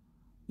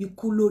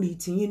ikú lórí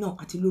tiyín náà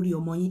àti lórí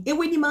ọmọ yín.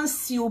 Ewé ni máa ń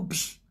sin obì,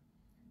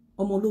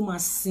 ọmọ ló máa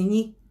sin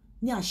yín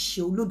ní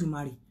àṣẹ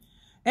Olódùmarè.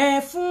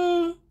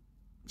 Fún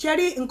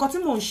ṣẹ́rí nǹkan tí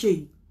mò ń ṣe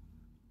yìí,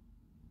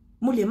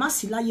 mo lè má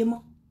sí láyé mọ́,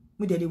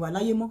 mo dẹ̀ lè wà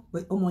láyé mọ́,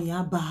 ọmọ yẹn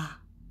á bá a.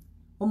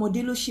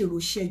 Ọmọdé ló ṣèrò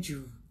ṣẹ́jù.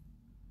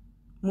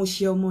 Mo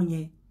ṣe ọmọ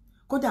yẹn,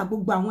 kódà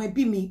gbogbo àwọn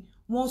ẹbí mi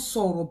wọ́n sọ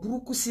ọ̀rọ̀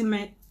burúkú sí mi,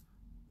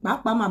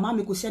 pàápàá màmá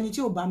mi, kò sẹ́ni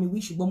tí ò bá mi wí,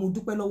 ṣùgbọ́n mo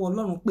dúpẹ́ lọ́wọ́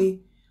Ọlọ́run pé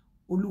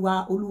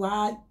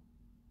olúwa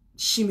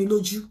ṣí mi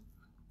lójú,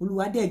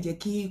 olúwa dẹ̀ jẹ́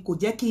kò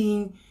jẹ́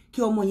kí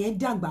ọmọ yẹn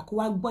dàgbà kó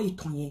wá gbọ́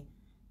ìtàn yẹn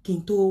kí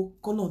n tó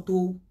kọ́nà tó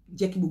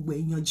jẹ́ kí gbogbo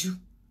ẹ̀ yanjú.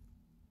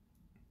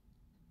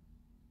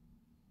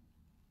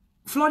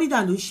 Florida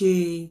ló ṣe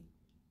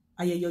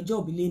ayẹyẹ ọjọ́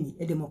ìbí lẹ́ni,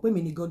 ẹ dẹ̀ mọ̀ pé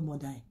mi ni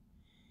godmother ẹ̀.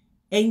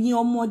 Ẹ̀yin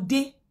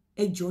ọmọdé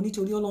ẹ jọ̀ọ́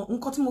nítorí Ọlọ́run,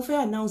 nǹkan tí mo fẹ́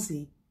announce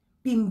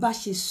bí n bá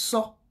ṣe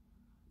sọ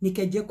ní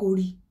kẹ́ jẹ́ kó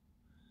rí.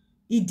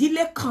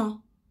 Ìdílé kan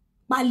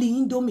pálí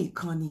indomie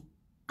kan ni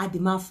a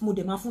dẹ̀ máa fún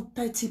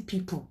 30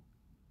 people,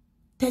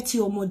 30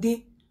 ọmọdé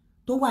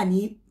tó wà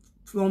ní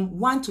from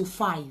 1 to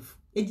 5,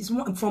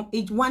 from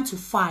age 1 to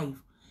 5.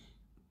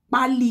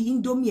 Pálí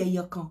indomie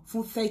ẹyọ kan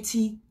fún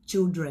 30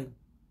 children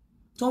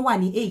tó wà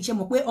ní age, ẹ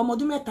mọ̀ pé ọmọ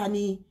ọdún mẹ́ta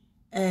ni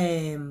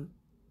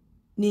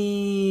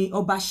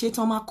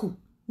Ọbaasetanmaku,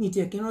 ní ti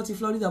ẹ̀kí rántí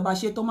Florida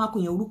Ọbaasetanmaku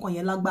yẹn, orúkọ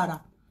yẹn lágbára.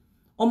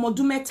 Ọmọ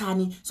ọdún mẹ́ta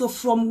ni, so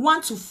from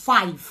 1 to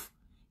 5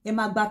 ẹ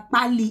máa gba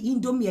pálí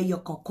indomie ẹyọ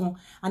kọ̀ọ̀kan,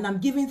 and I'm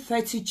giving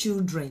 30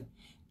 children.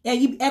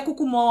 Ẹ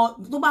kúkú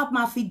mọ̀ tó bá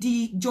máa fi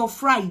di jọ́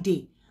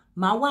Friday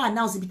màá wá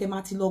announce ibi tẹ́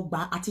máa ti lọ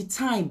gbà àti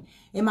time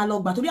ẹ máa lọ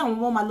gbà, torí àwọn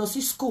ọmọ máa lọ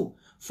sí school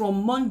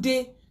from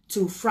Monday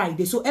to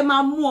Friday, so ẹ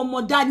máa mú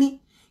ọmọ dání.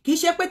 Kì í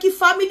ṣe pé kí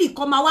family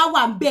kan máa wá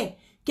wà ńbẹ̀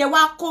kẹ́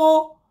wá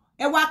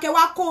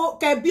kó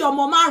kẹ́ bí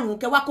ọmọ 5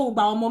 kẹ́ wá kó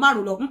gba ọmọ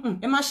 5 lọ.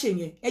 Ẹ má ṣe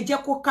yẹn, ẹ jẹ́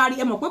kó kárí.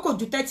 Ẹ mọ̀ pé kò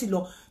ju 30 lọ,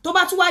 tó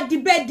bá tún wá di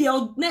birthday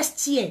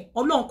next year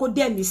Ọlọ́run kó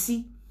dẹ̀ mí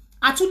sí,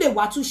 a tún lè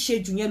wá tún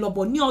ṣe jù yẹn lọ,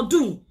 bọ̀ ní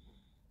ọdún yìí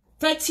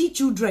 30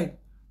 children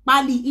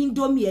pálí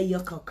indomie ẹyọ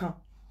kọ̀ọ̀kan.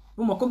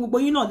 Mo mọ̀ pé gbogbo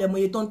yín náà lẹ mọ̀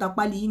iye tó ń ta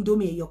pálí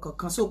indomie ẹyọ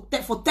kọ̀ọ̀kan, so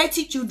for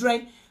 30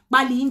 children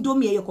pálí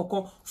indomie ẹyọ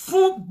kọ̀ọ̀kan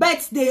fún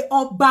birthday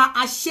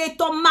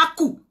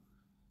Ọbaasetanmaku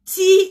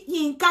tí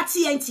Yínká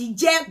TNT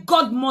jẹ́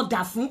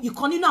godmother fún,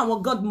 ìkan nínú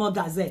àwọn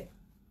godmothers ẹ̀.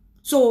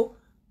 So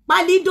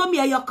pálí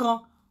indomie ẹyọ kan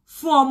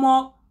fún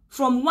ọmọ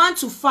from 1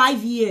 to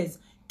 5 years.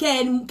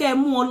 Kẹ́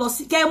mú ọ lọ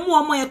sí, kẹ́ mú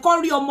ọmọ yẹn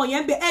kó rí ọmọ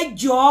yẹn bẹ, ẹ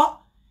jọ̀ọ́.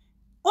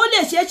 Ó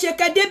lè ṣe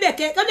kẹ́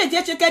débẹ̀, ó lè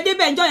ṣe kẹ́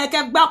débẹ̀ ńjọ́ yẹn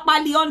kẹ́ gbá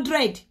pálí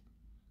 100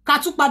 ká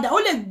tún padà. Ó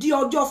lè di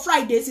ọjọ́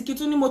Friday sí kí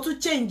tún ní mo tún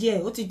change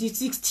ẹ̀, ó ti di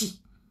 60.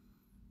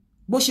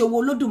 Bó ṣe wo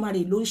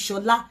Olódùmarè ló ń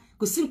ṣọlá,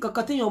 kò sí nǹkan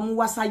kan téèyàn mú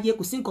wá sáyé,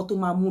 kò sí nǹkan tó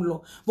máa mú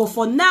lọ. But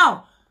for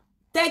now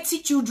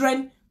 30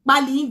 children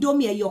pálí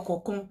indomie ẹyọ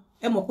kọ̀ọ̀kan.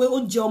 Ẹ mọ̀ pé ó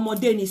jẹ́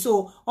ọmọdé ni,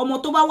 so ọmọ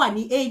tó bá wà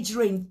ní age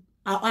range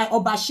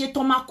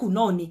Ọbaasetanmaku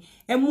náà ni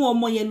ẹ mú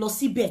ọmọ yẹn lọ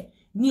síbẹ̀.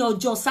 Ní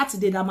ọjọ́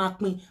Saturday la máa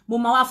pín, mo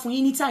máa wá fún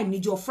yín ní time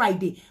níjọ́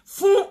Friday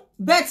fún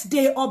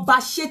birthday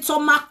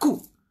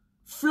Ọbaasetanmaku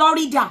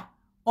Florida.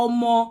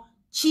 Ọmọ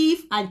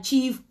Chief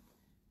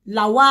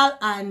Lawal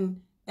and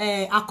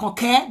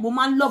Àkànkẹ́, mo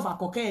máa ń love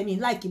Àkànkẹ́ mi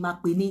like máa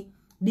pè ní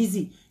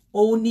Lizzy,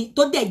 òun ni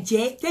tó dẹ̀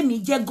jẹ́ tèmi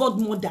jẹ́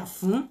godmother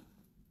fún,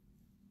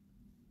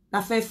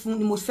 la fẹ́ fún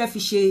ni mo fẹ́ fi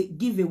ṣe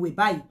giveaway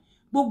báyìí.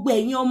 Gbogbo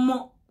ẹ̀yin ọmọ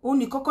òun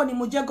ní kọ́kọ́ ni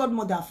mo jẹ́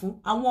godmother fún,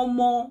 àwọn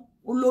ọmọ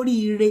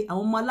olóríire,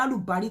 àwọn ọmọ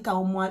alálùbáríkà,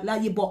 àwọn ọmọ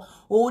aláyébọ̀,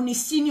 òun ni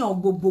senior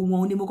gbogbo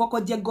wọn ni mo kọ́kọ́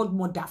jẹ́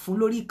godmother fún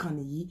lórí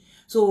ìkànnì yìí.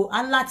 So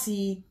a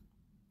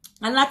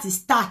láti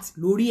start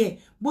lórí ẹ̀,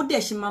 bó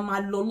dẹ̀ ṣe máa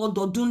lọ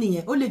lọ́dọọdún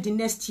nìyẹn. Ó lè di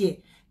next year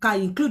ká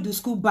include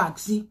school bag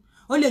sí,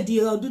 ó lè di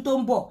ọdún tó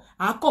ń bọ̀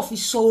a kò fi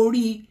sọ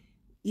orí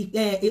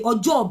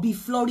ọjọ́ bíi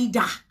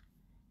Florida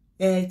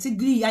tí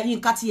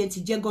Yínká TNT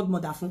jẹ́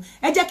godmother fún.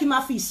 Ẹ jẹ́ kí n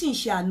máa fi ìsìn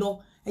ṣe àlọ,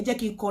 ẹ jẹ́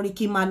kí n kọrin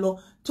kí n máa lọ.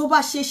 Tó bá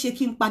ṣe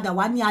kí n padà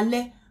wá ní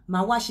alẹ́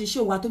màá wá ṣe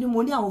show wa, torí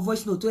mo ní àwọn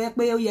voice note tó yẹ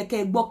pé ó yẹ kẹ́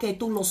ẹ gbọ́ kẹ́ ẹ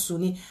tó lọ sùn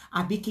ni,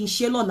 àbí kí n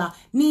ṣe lọ́la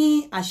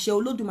ní àṣẹ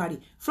Olódùmarè.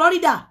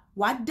 Florida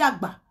wàá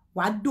dàgbà,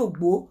 wàá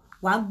dògbó,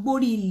 wàá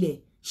gbórí ilẹ̀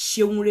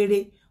ṣeun rere,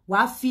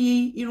 wàá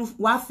fi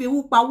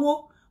ewu pawó,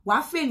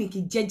 wàá fèrìnkì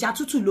jẹja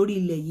tútù lórí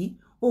ilẹ̀ yìí.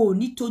 O ò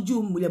ní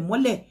tójú mulẹ̀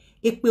mọ́lẹ̀,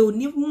 èpè ò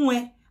ní mú ẹ,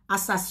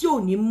 àṣàsí ò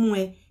ní mú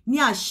ẹ, ní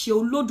àṣẹ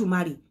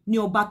Olódùmarè, ní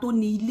ọba tó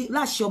ní ilé,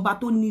 láṣẹ ọba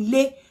tó ní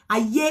ilé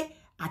ayé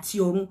àti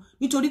ọ̀run,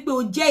 nítorí pé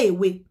o jẹ́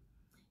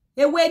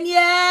èwe ni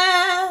ẹ́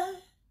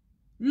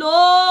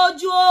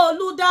lójú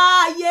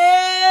Olùdáyé,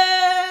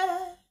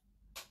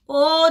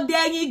 ó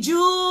dẹ̀yìn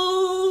jú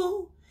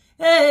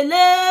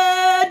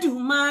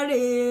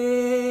Elédùmarè,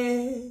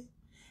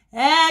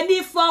 ẹni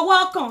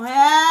fọwọ́ kàn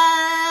ẹ́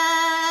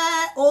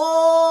ó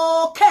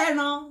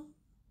kẹ́ran,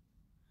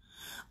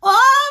 ó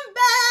ń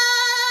bẹ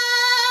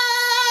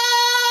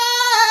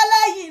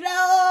lẹ́yìn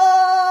rẹ̀ ó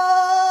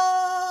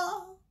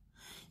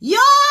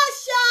yóò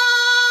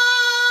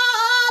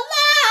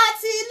ṣọlá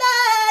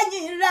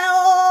àtìlẹ́yìn rẹ̀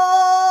ó,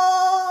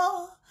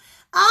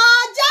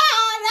 ajá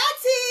rẹ̀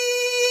ti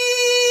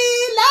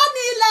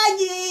lẹ́ni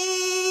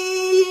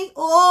lẹ́yìn,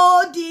 ó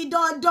di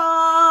dandan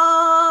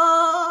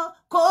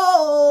kó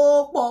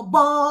pọ̀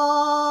bọ́,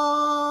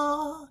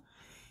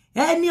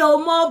 ẹni ò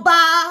mọ̀ bá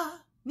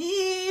ní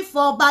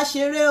fọba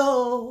ṣeré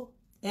o.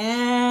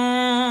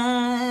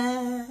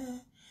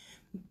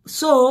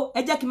 So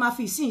ẹ jẹ́ kí n máa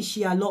fi ìsìn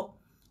ṣe àlọ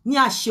ní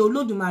àṣẹ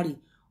Olódùmarè.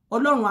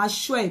 Ọlọ́run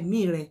aṣọ́ ẹ̀mí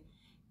rẹ,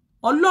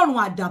 Ọlọ́run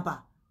àdàbà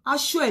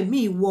aṣọ́ ẹ̀mí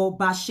ìwọ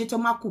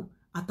Ọbaasetanmaku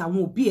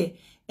àtàwọn òbí ẹ,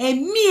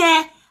 ẹ̀mí ẹ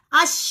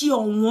á ṣe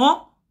ọ̀wọ́n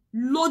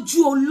lójú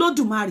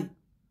Olódùmarè,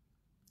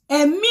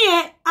 ẹ̀mí ẹ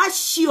á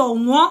ṣe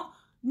ọ̀wọ́n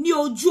ní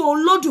ojú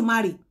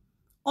Olódùmarè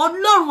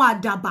Ọlọ́run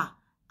àdàbà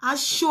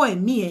aṣọ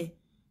ẹ̀mí ẹ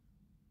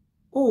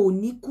ò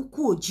ní kúkú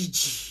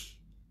òjijì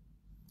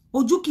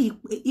ojú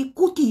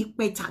ikú kì í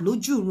pẹ̀tà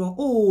lójú ran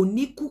ò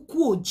ní kúkú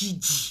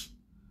òjijì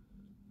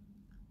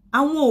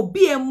àwọn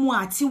òbí ẹ mu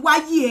àti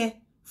wáyé ẹ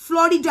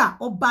Florida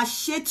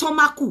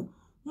Ọbaasetanmaku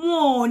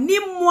wọn ò ní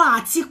mu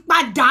àti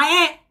padà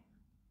ẹ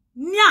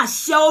ní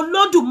àṣẹ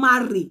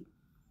Olódùmarè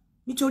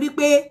nítorí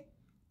pé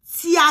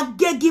tí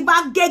agégi bá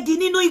gégi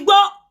nínú igbó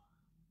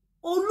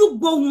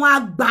olúgbòhùn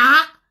àgbà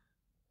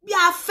bí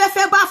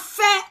afẹ́fẹ́ bá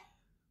fẹ́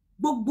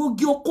gbogbo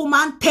igi oko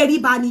máa ń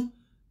tẹríba ni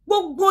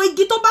gbogbo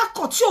igi tó bá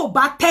kọ̀ tí ò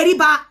bá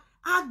tẹríba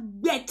á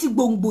gbẹ tí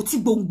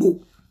gbòǹgbò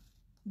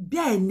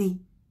bẹ́ẹ̀ ni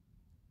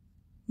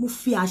mo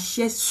fi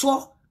àṣẹ sọ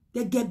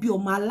gẹ́gẹ́ bí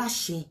ọmọ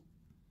aláṣẹ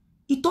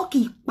ìtọ́ kì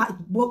í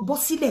bọ́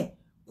sílẹ̀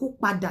kó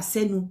padà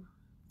sẹ́nu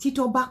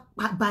títọ́ bá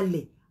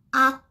balẹ̀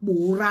á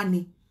pòórá ni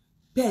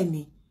bẹ́ẹ̀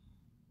ni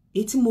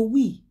èyí tí mo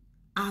wí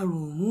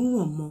àrùn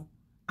ràn mọ́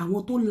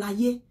àwọn tó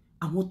láyé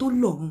àwọn tó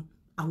lọ́run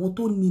àwọn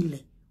tó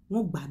nílẹ̀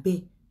wọ́n gbà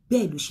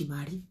bẹ́ẹ̀ ló ṣe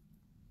máa rí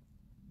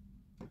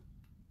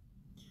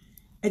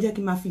ẹ jẹ́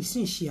kí n máa fi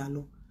ìsìn ṣe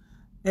àlọ́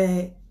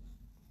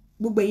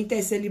gbogbo ẹ̀yin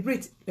tẹ́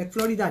celebrate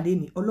Florida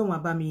lẹ́ni Ọlọ́run á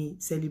bá mi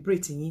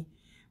celebrate yín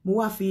mo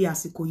wá fi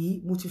àsìkò yìí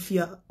mo ti fi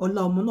ọlá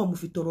ọmọ náà mo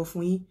fi tọrọ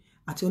fún yín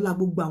àti ọlá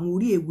gbogbo àwọn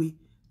orí èwe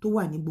tó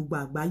wà ní gbogbo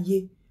àgbáyé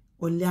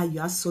ọ̀lẹ́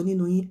ayọ̀ á sọ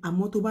nínú yín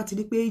àmọ́ tó bá ti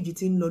rí pé èjì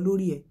ti ń lọ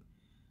lórí ẹ̀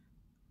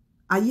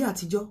ayé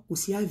àtijọ́ kò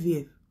sí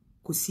IVF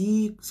kò sí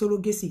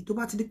surrogacy tó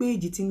bá ti rí pé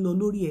èjì ti ń lọ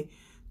lórí ẹ̀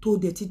tó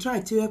dẹ̀ ti try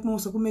tí ó yẹ pé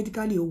wọ́n sọ pé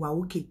medically ó wà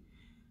okay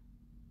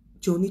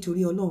jọ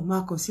nítorí Ọlọ́run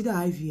máa consider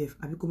IVF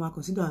àbí kó máa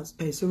consider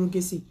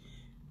surrogacy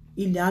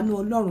ilẹ̀ àánú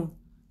Ọlọ́run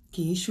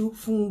kì í ṣú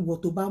fún wọ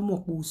tó bá mọ̀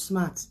pé o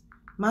smart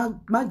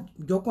má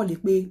jọkàn lé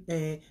pé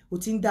o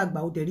ti ń dàgbà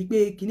o dẹ̀ rí pé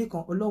kinní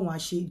kan Ọlọ́run á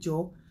ṣe jọ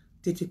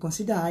tètè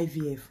consider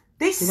IVF.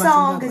 This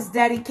song is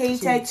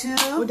dedicated to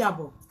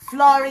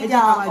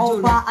Florida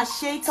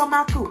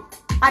Ọbaasetanmaku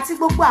àti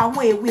gbogbo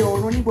àwọn èwe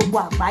ọ̀run ní gbogbo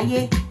àgbáyé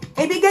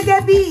ebi gẹ́gẹ́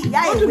bí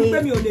ìyá èwe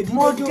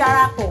mo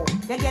darapọ̀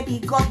gẹ́gẹ́ bí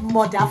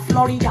godmother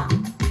Florida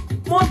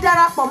mo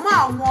darapọ̀ mọ́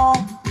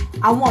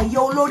àwọn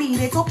ìyá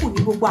olóríire tó kù ní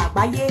gbogbo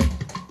àgbáyé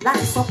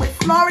láti sọ pé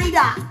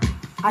Florida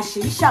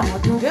àṣèyí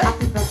ṣàmọ́dún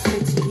happy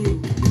birthday to you.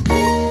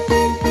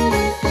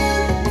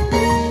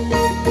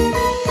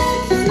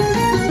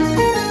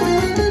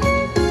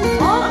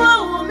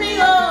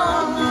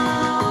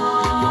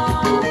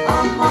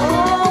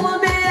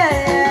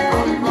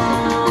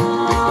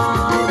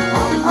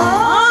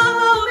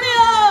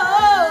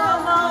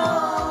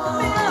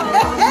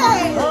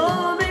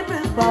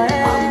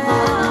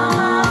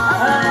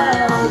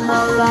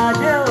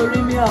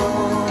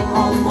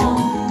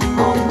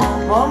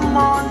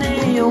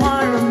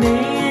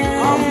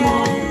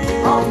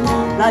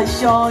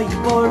 Aṣọ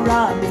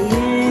ìbora mi.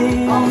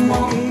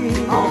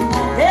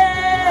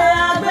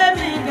 Agbé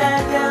mi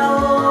gẹ́gẹ́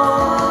o.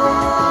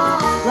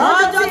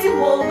 Lọ́jọ́ tí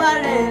mo bá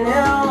rere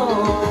o.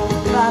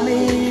 Bá mi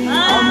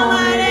ọmọ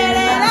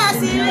rere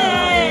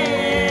lásìlẹ̀.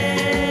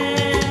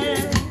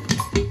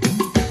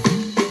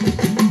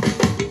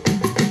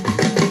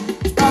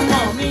 Ọmọ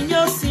mi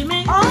yóò sí mi.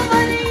 Ọmọ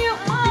ni yóò.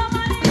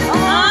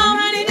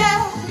 Ọmọ ni dẹ́.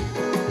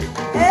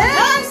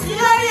 Lọ́sí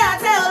lórí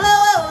àtẹ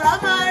olówó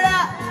ọmọ rà.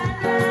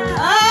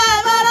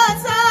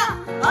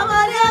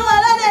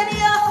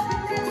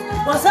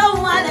 Kò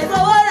sóhun a lè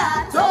fowó rà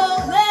tó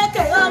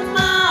lékè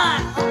ọmọ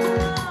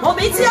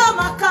òbí tí ó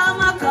mọ̀ká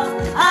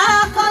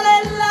àkọlé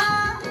ńlá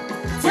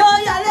tí ó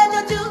yàlé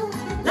lójú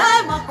láì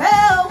mọ̀ pé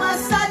òun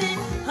asáni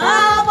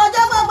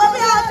ọmọjọ́ gbogbo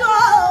bí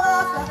àdúrà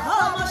ọ̀fẹ̀kọ́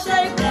ọmọ ṣe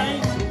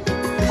ìgbẹ̀yìn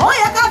ó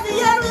yẹ ká fi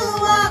yẹ́rù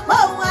àpò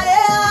òun ayé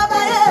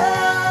abáyé.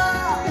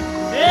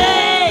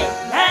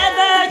 Let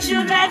the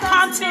children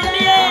come to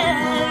me.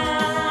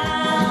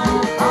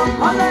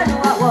 Ọlọ́run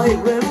àwọ̀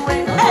ìwé ń wé.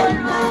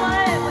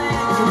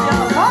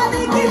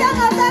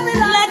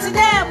 Let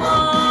them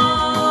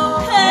all.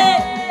 Hey,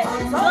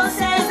 so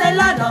says the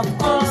Lord of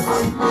hosts.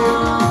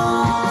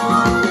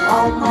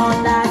 Ọmọ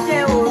làjẹ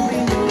orí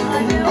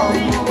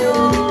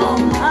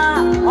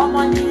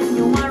ọmọ ni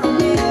ìwọ̀n rún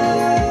mi.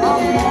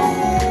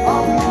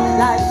 Ọmọ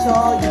láṣọ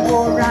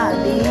ìbora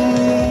mi.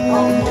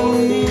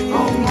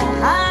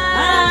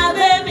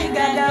 Abẹ́ mi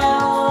gẹ́gẹ́ o.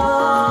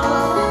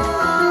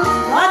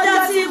 Ọjọ́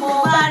tí mo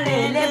bá rè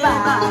lé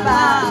bàbá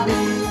mi.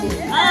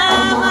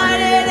 Ọmọ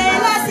rere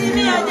láti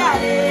mi ọjà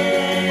rè.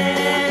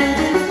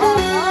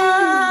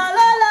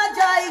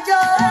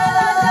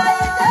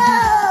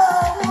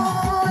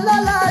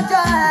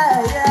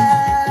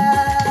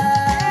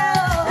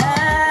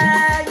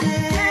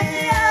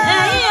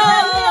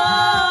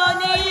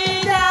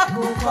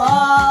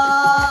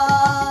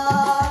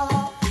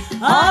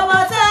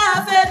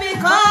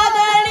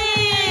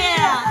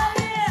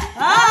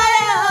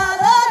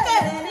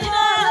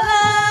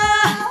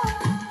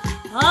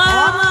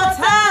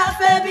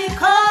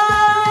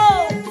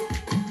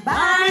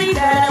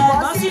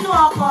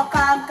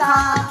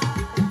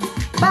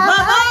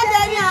 Bàbá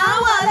Dẹni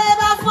àwọn ọ̀rẹ́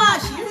bá fún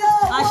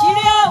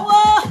àṣírí owó.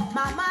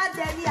 Màmá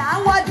Dẹni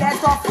àwọn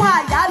jẹ̀sọ̀ fún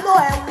àyálò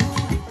ẹ̀wù.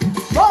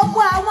 Gbogbo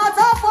àwọn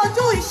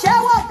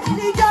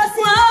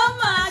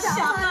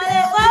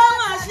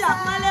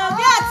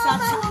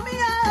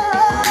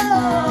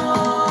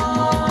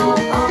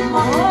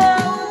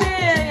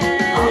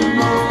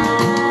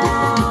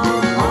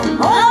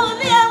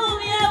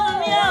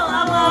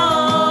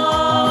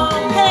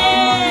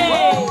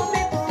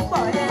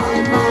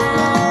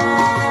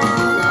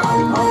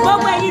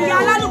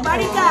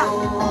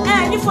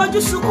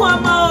sunkún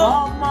ọmọ o.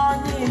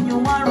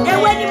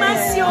 Ewé ni máa ń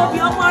sin obì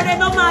ọmọ rẹ̀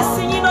ló máa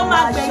sin yín ló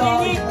máa gbẹ̀yìn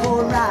yín.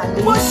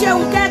 Bó ṣe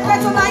wù kẹ́kẹ́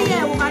tó bá yẹ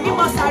ẹ̀wù màá ní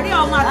mo sàárè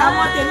ọmọ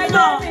àtàwọn tèmi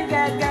náà.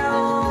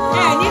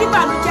 Ẹ ní rí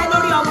ìbànújẹ́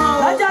lórí ọmọ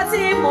o.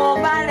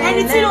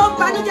 Ẹni tí ó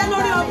banújẹ́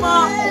lórí ọmọ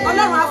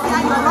Ọlọ́run á fi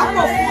ayọ̀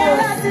rọ́pò fún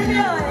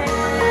o.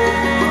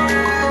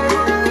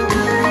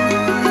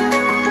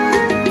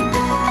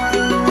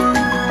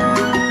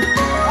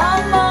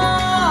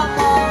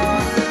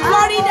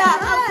 Florida,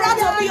 I'm proud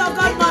to be your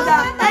godmother.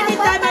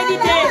 Anytime, any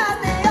day.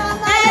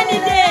 Any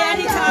day,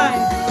 anytime.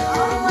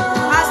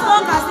 As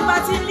long as the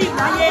battle live,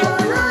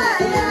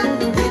 láyé.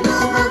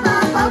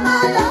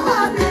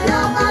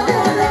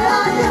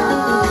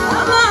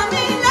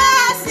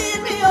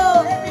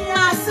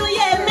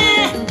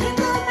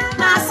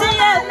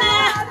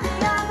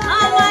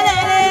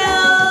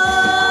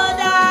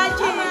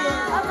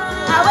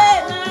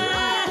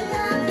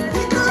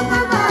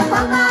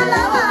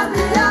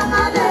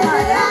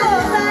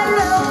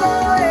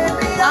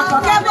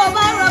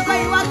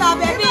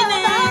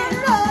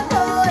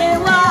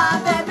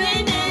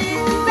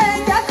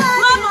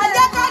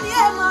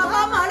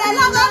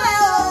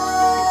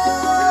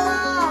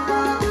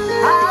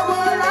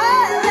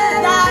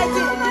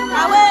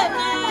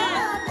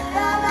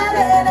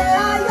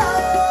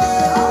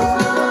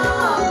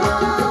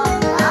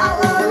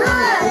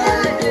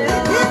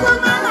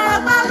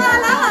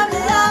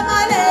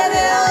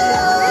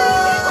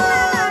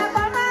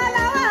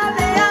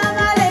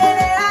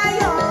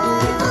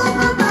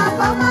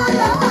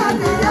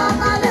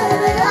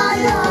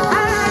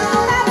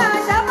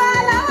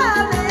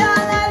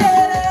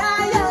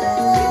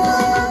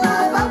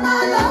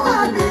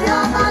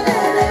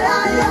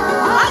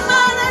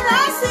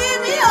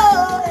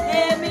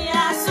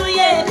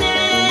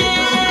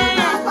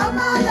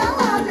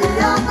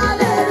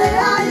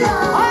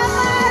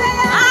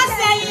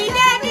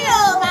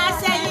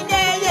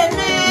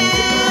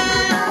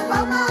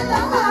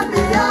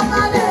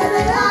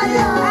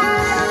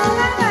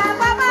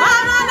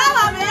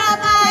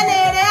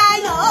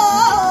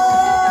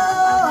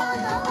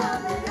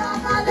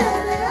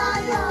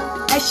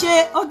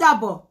 Ó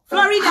dàbọ̀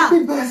Florida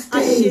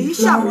àṣeyí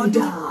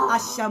ṣàmọ́dún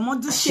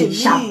àṣàmọ́dún ṣèmí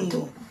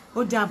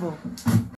ó dàbọ̀.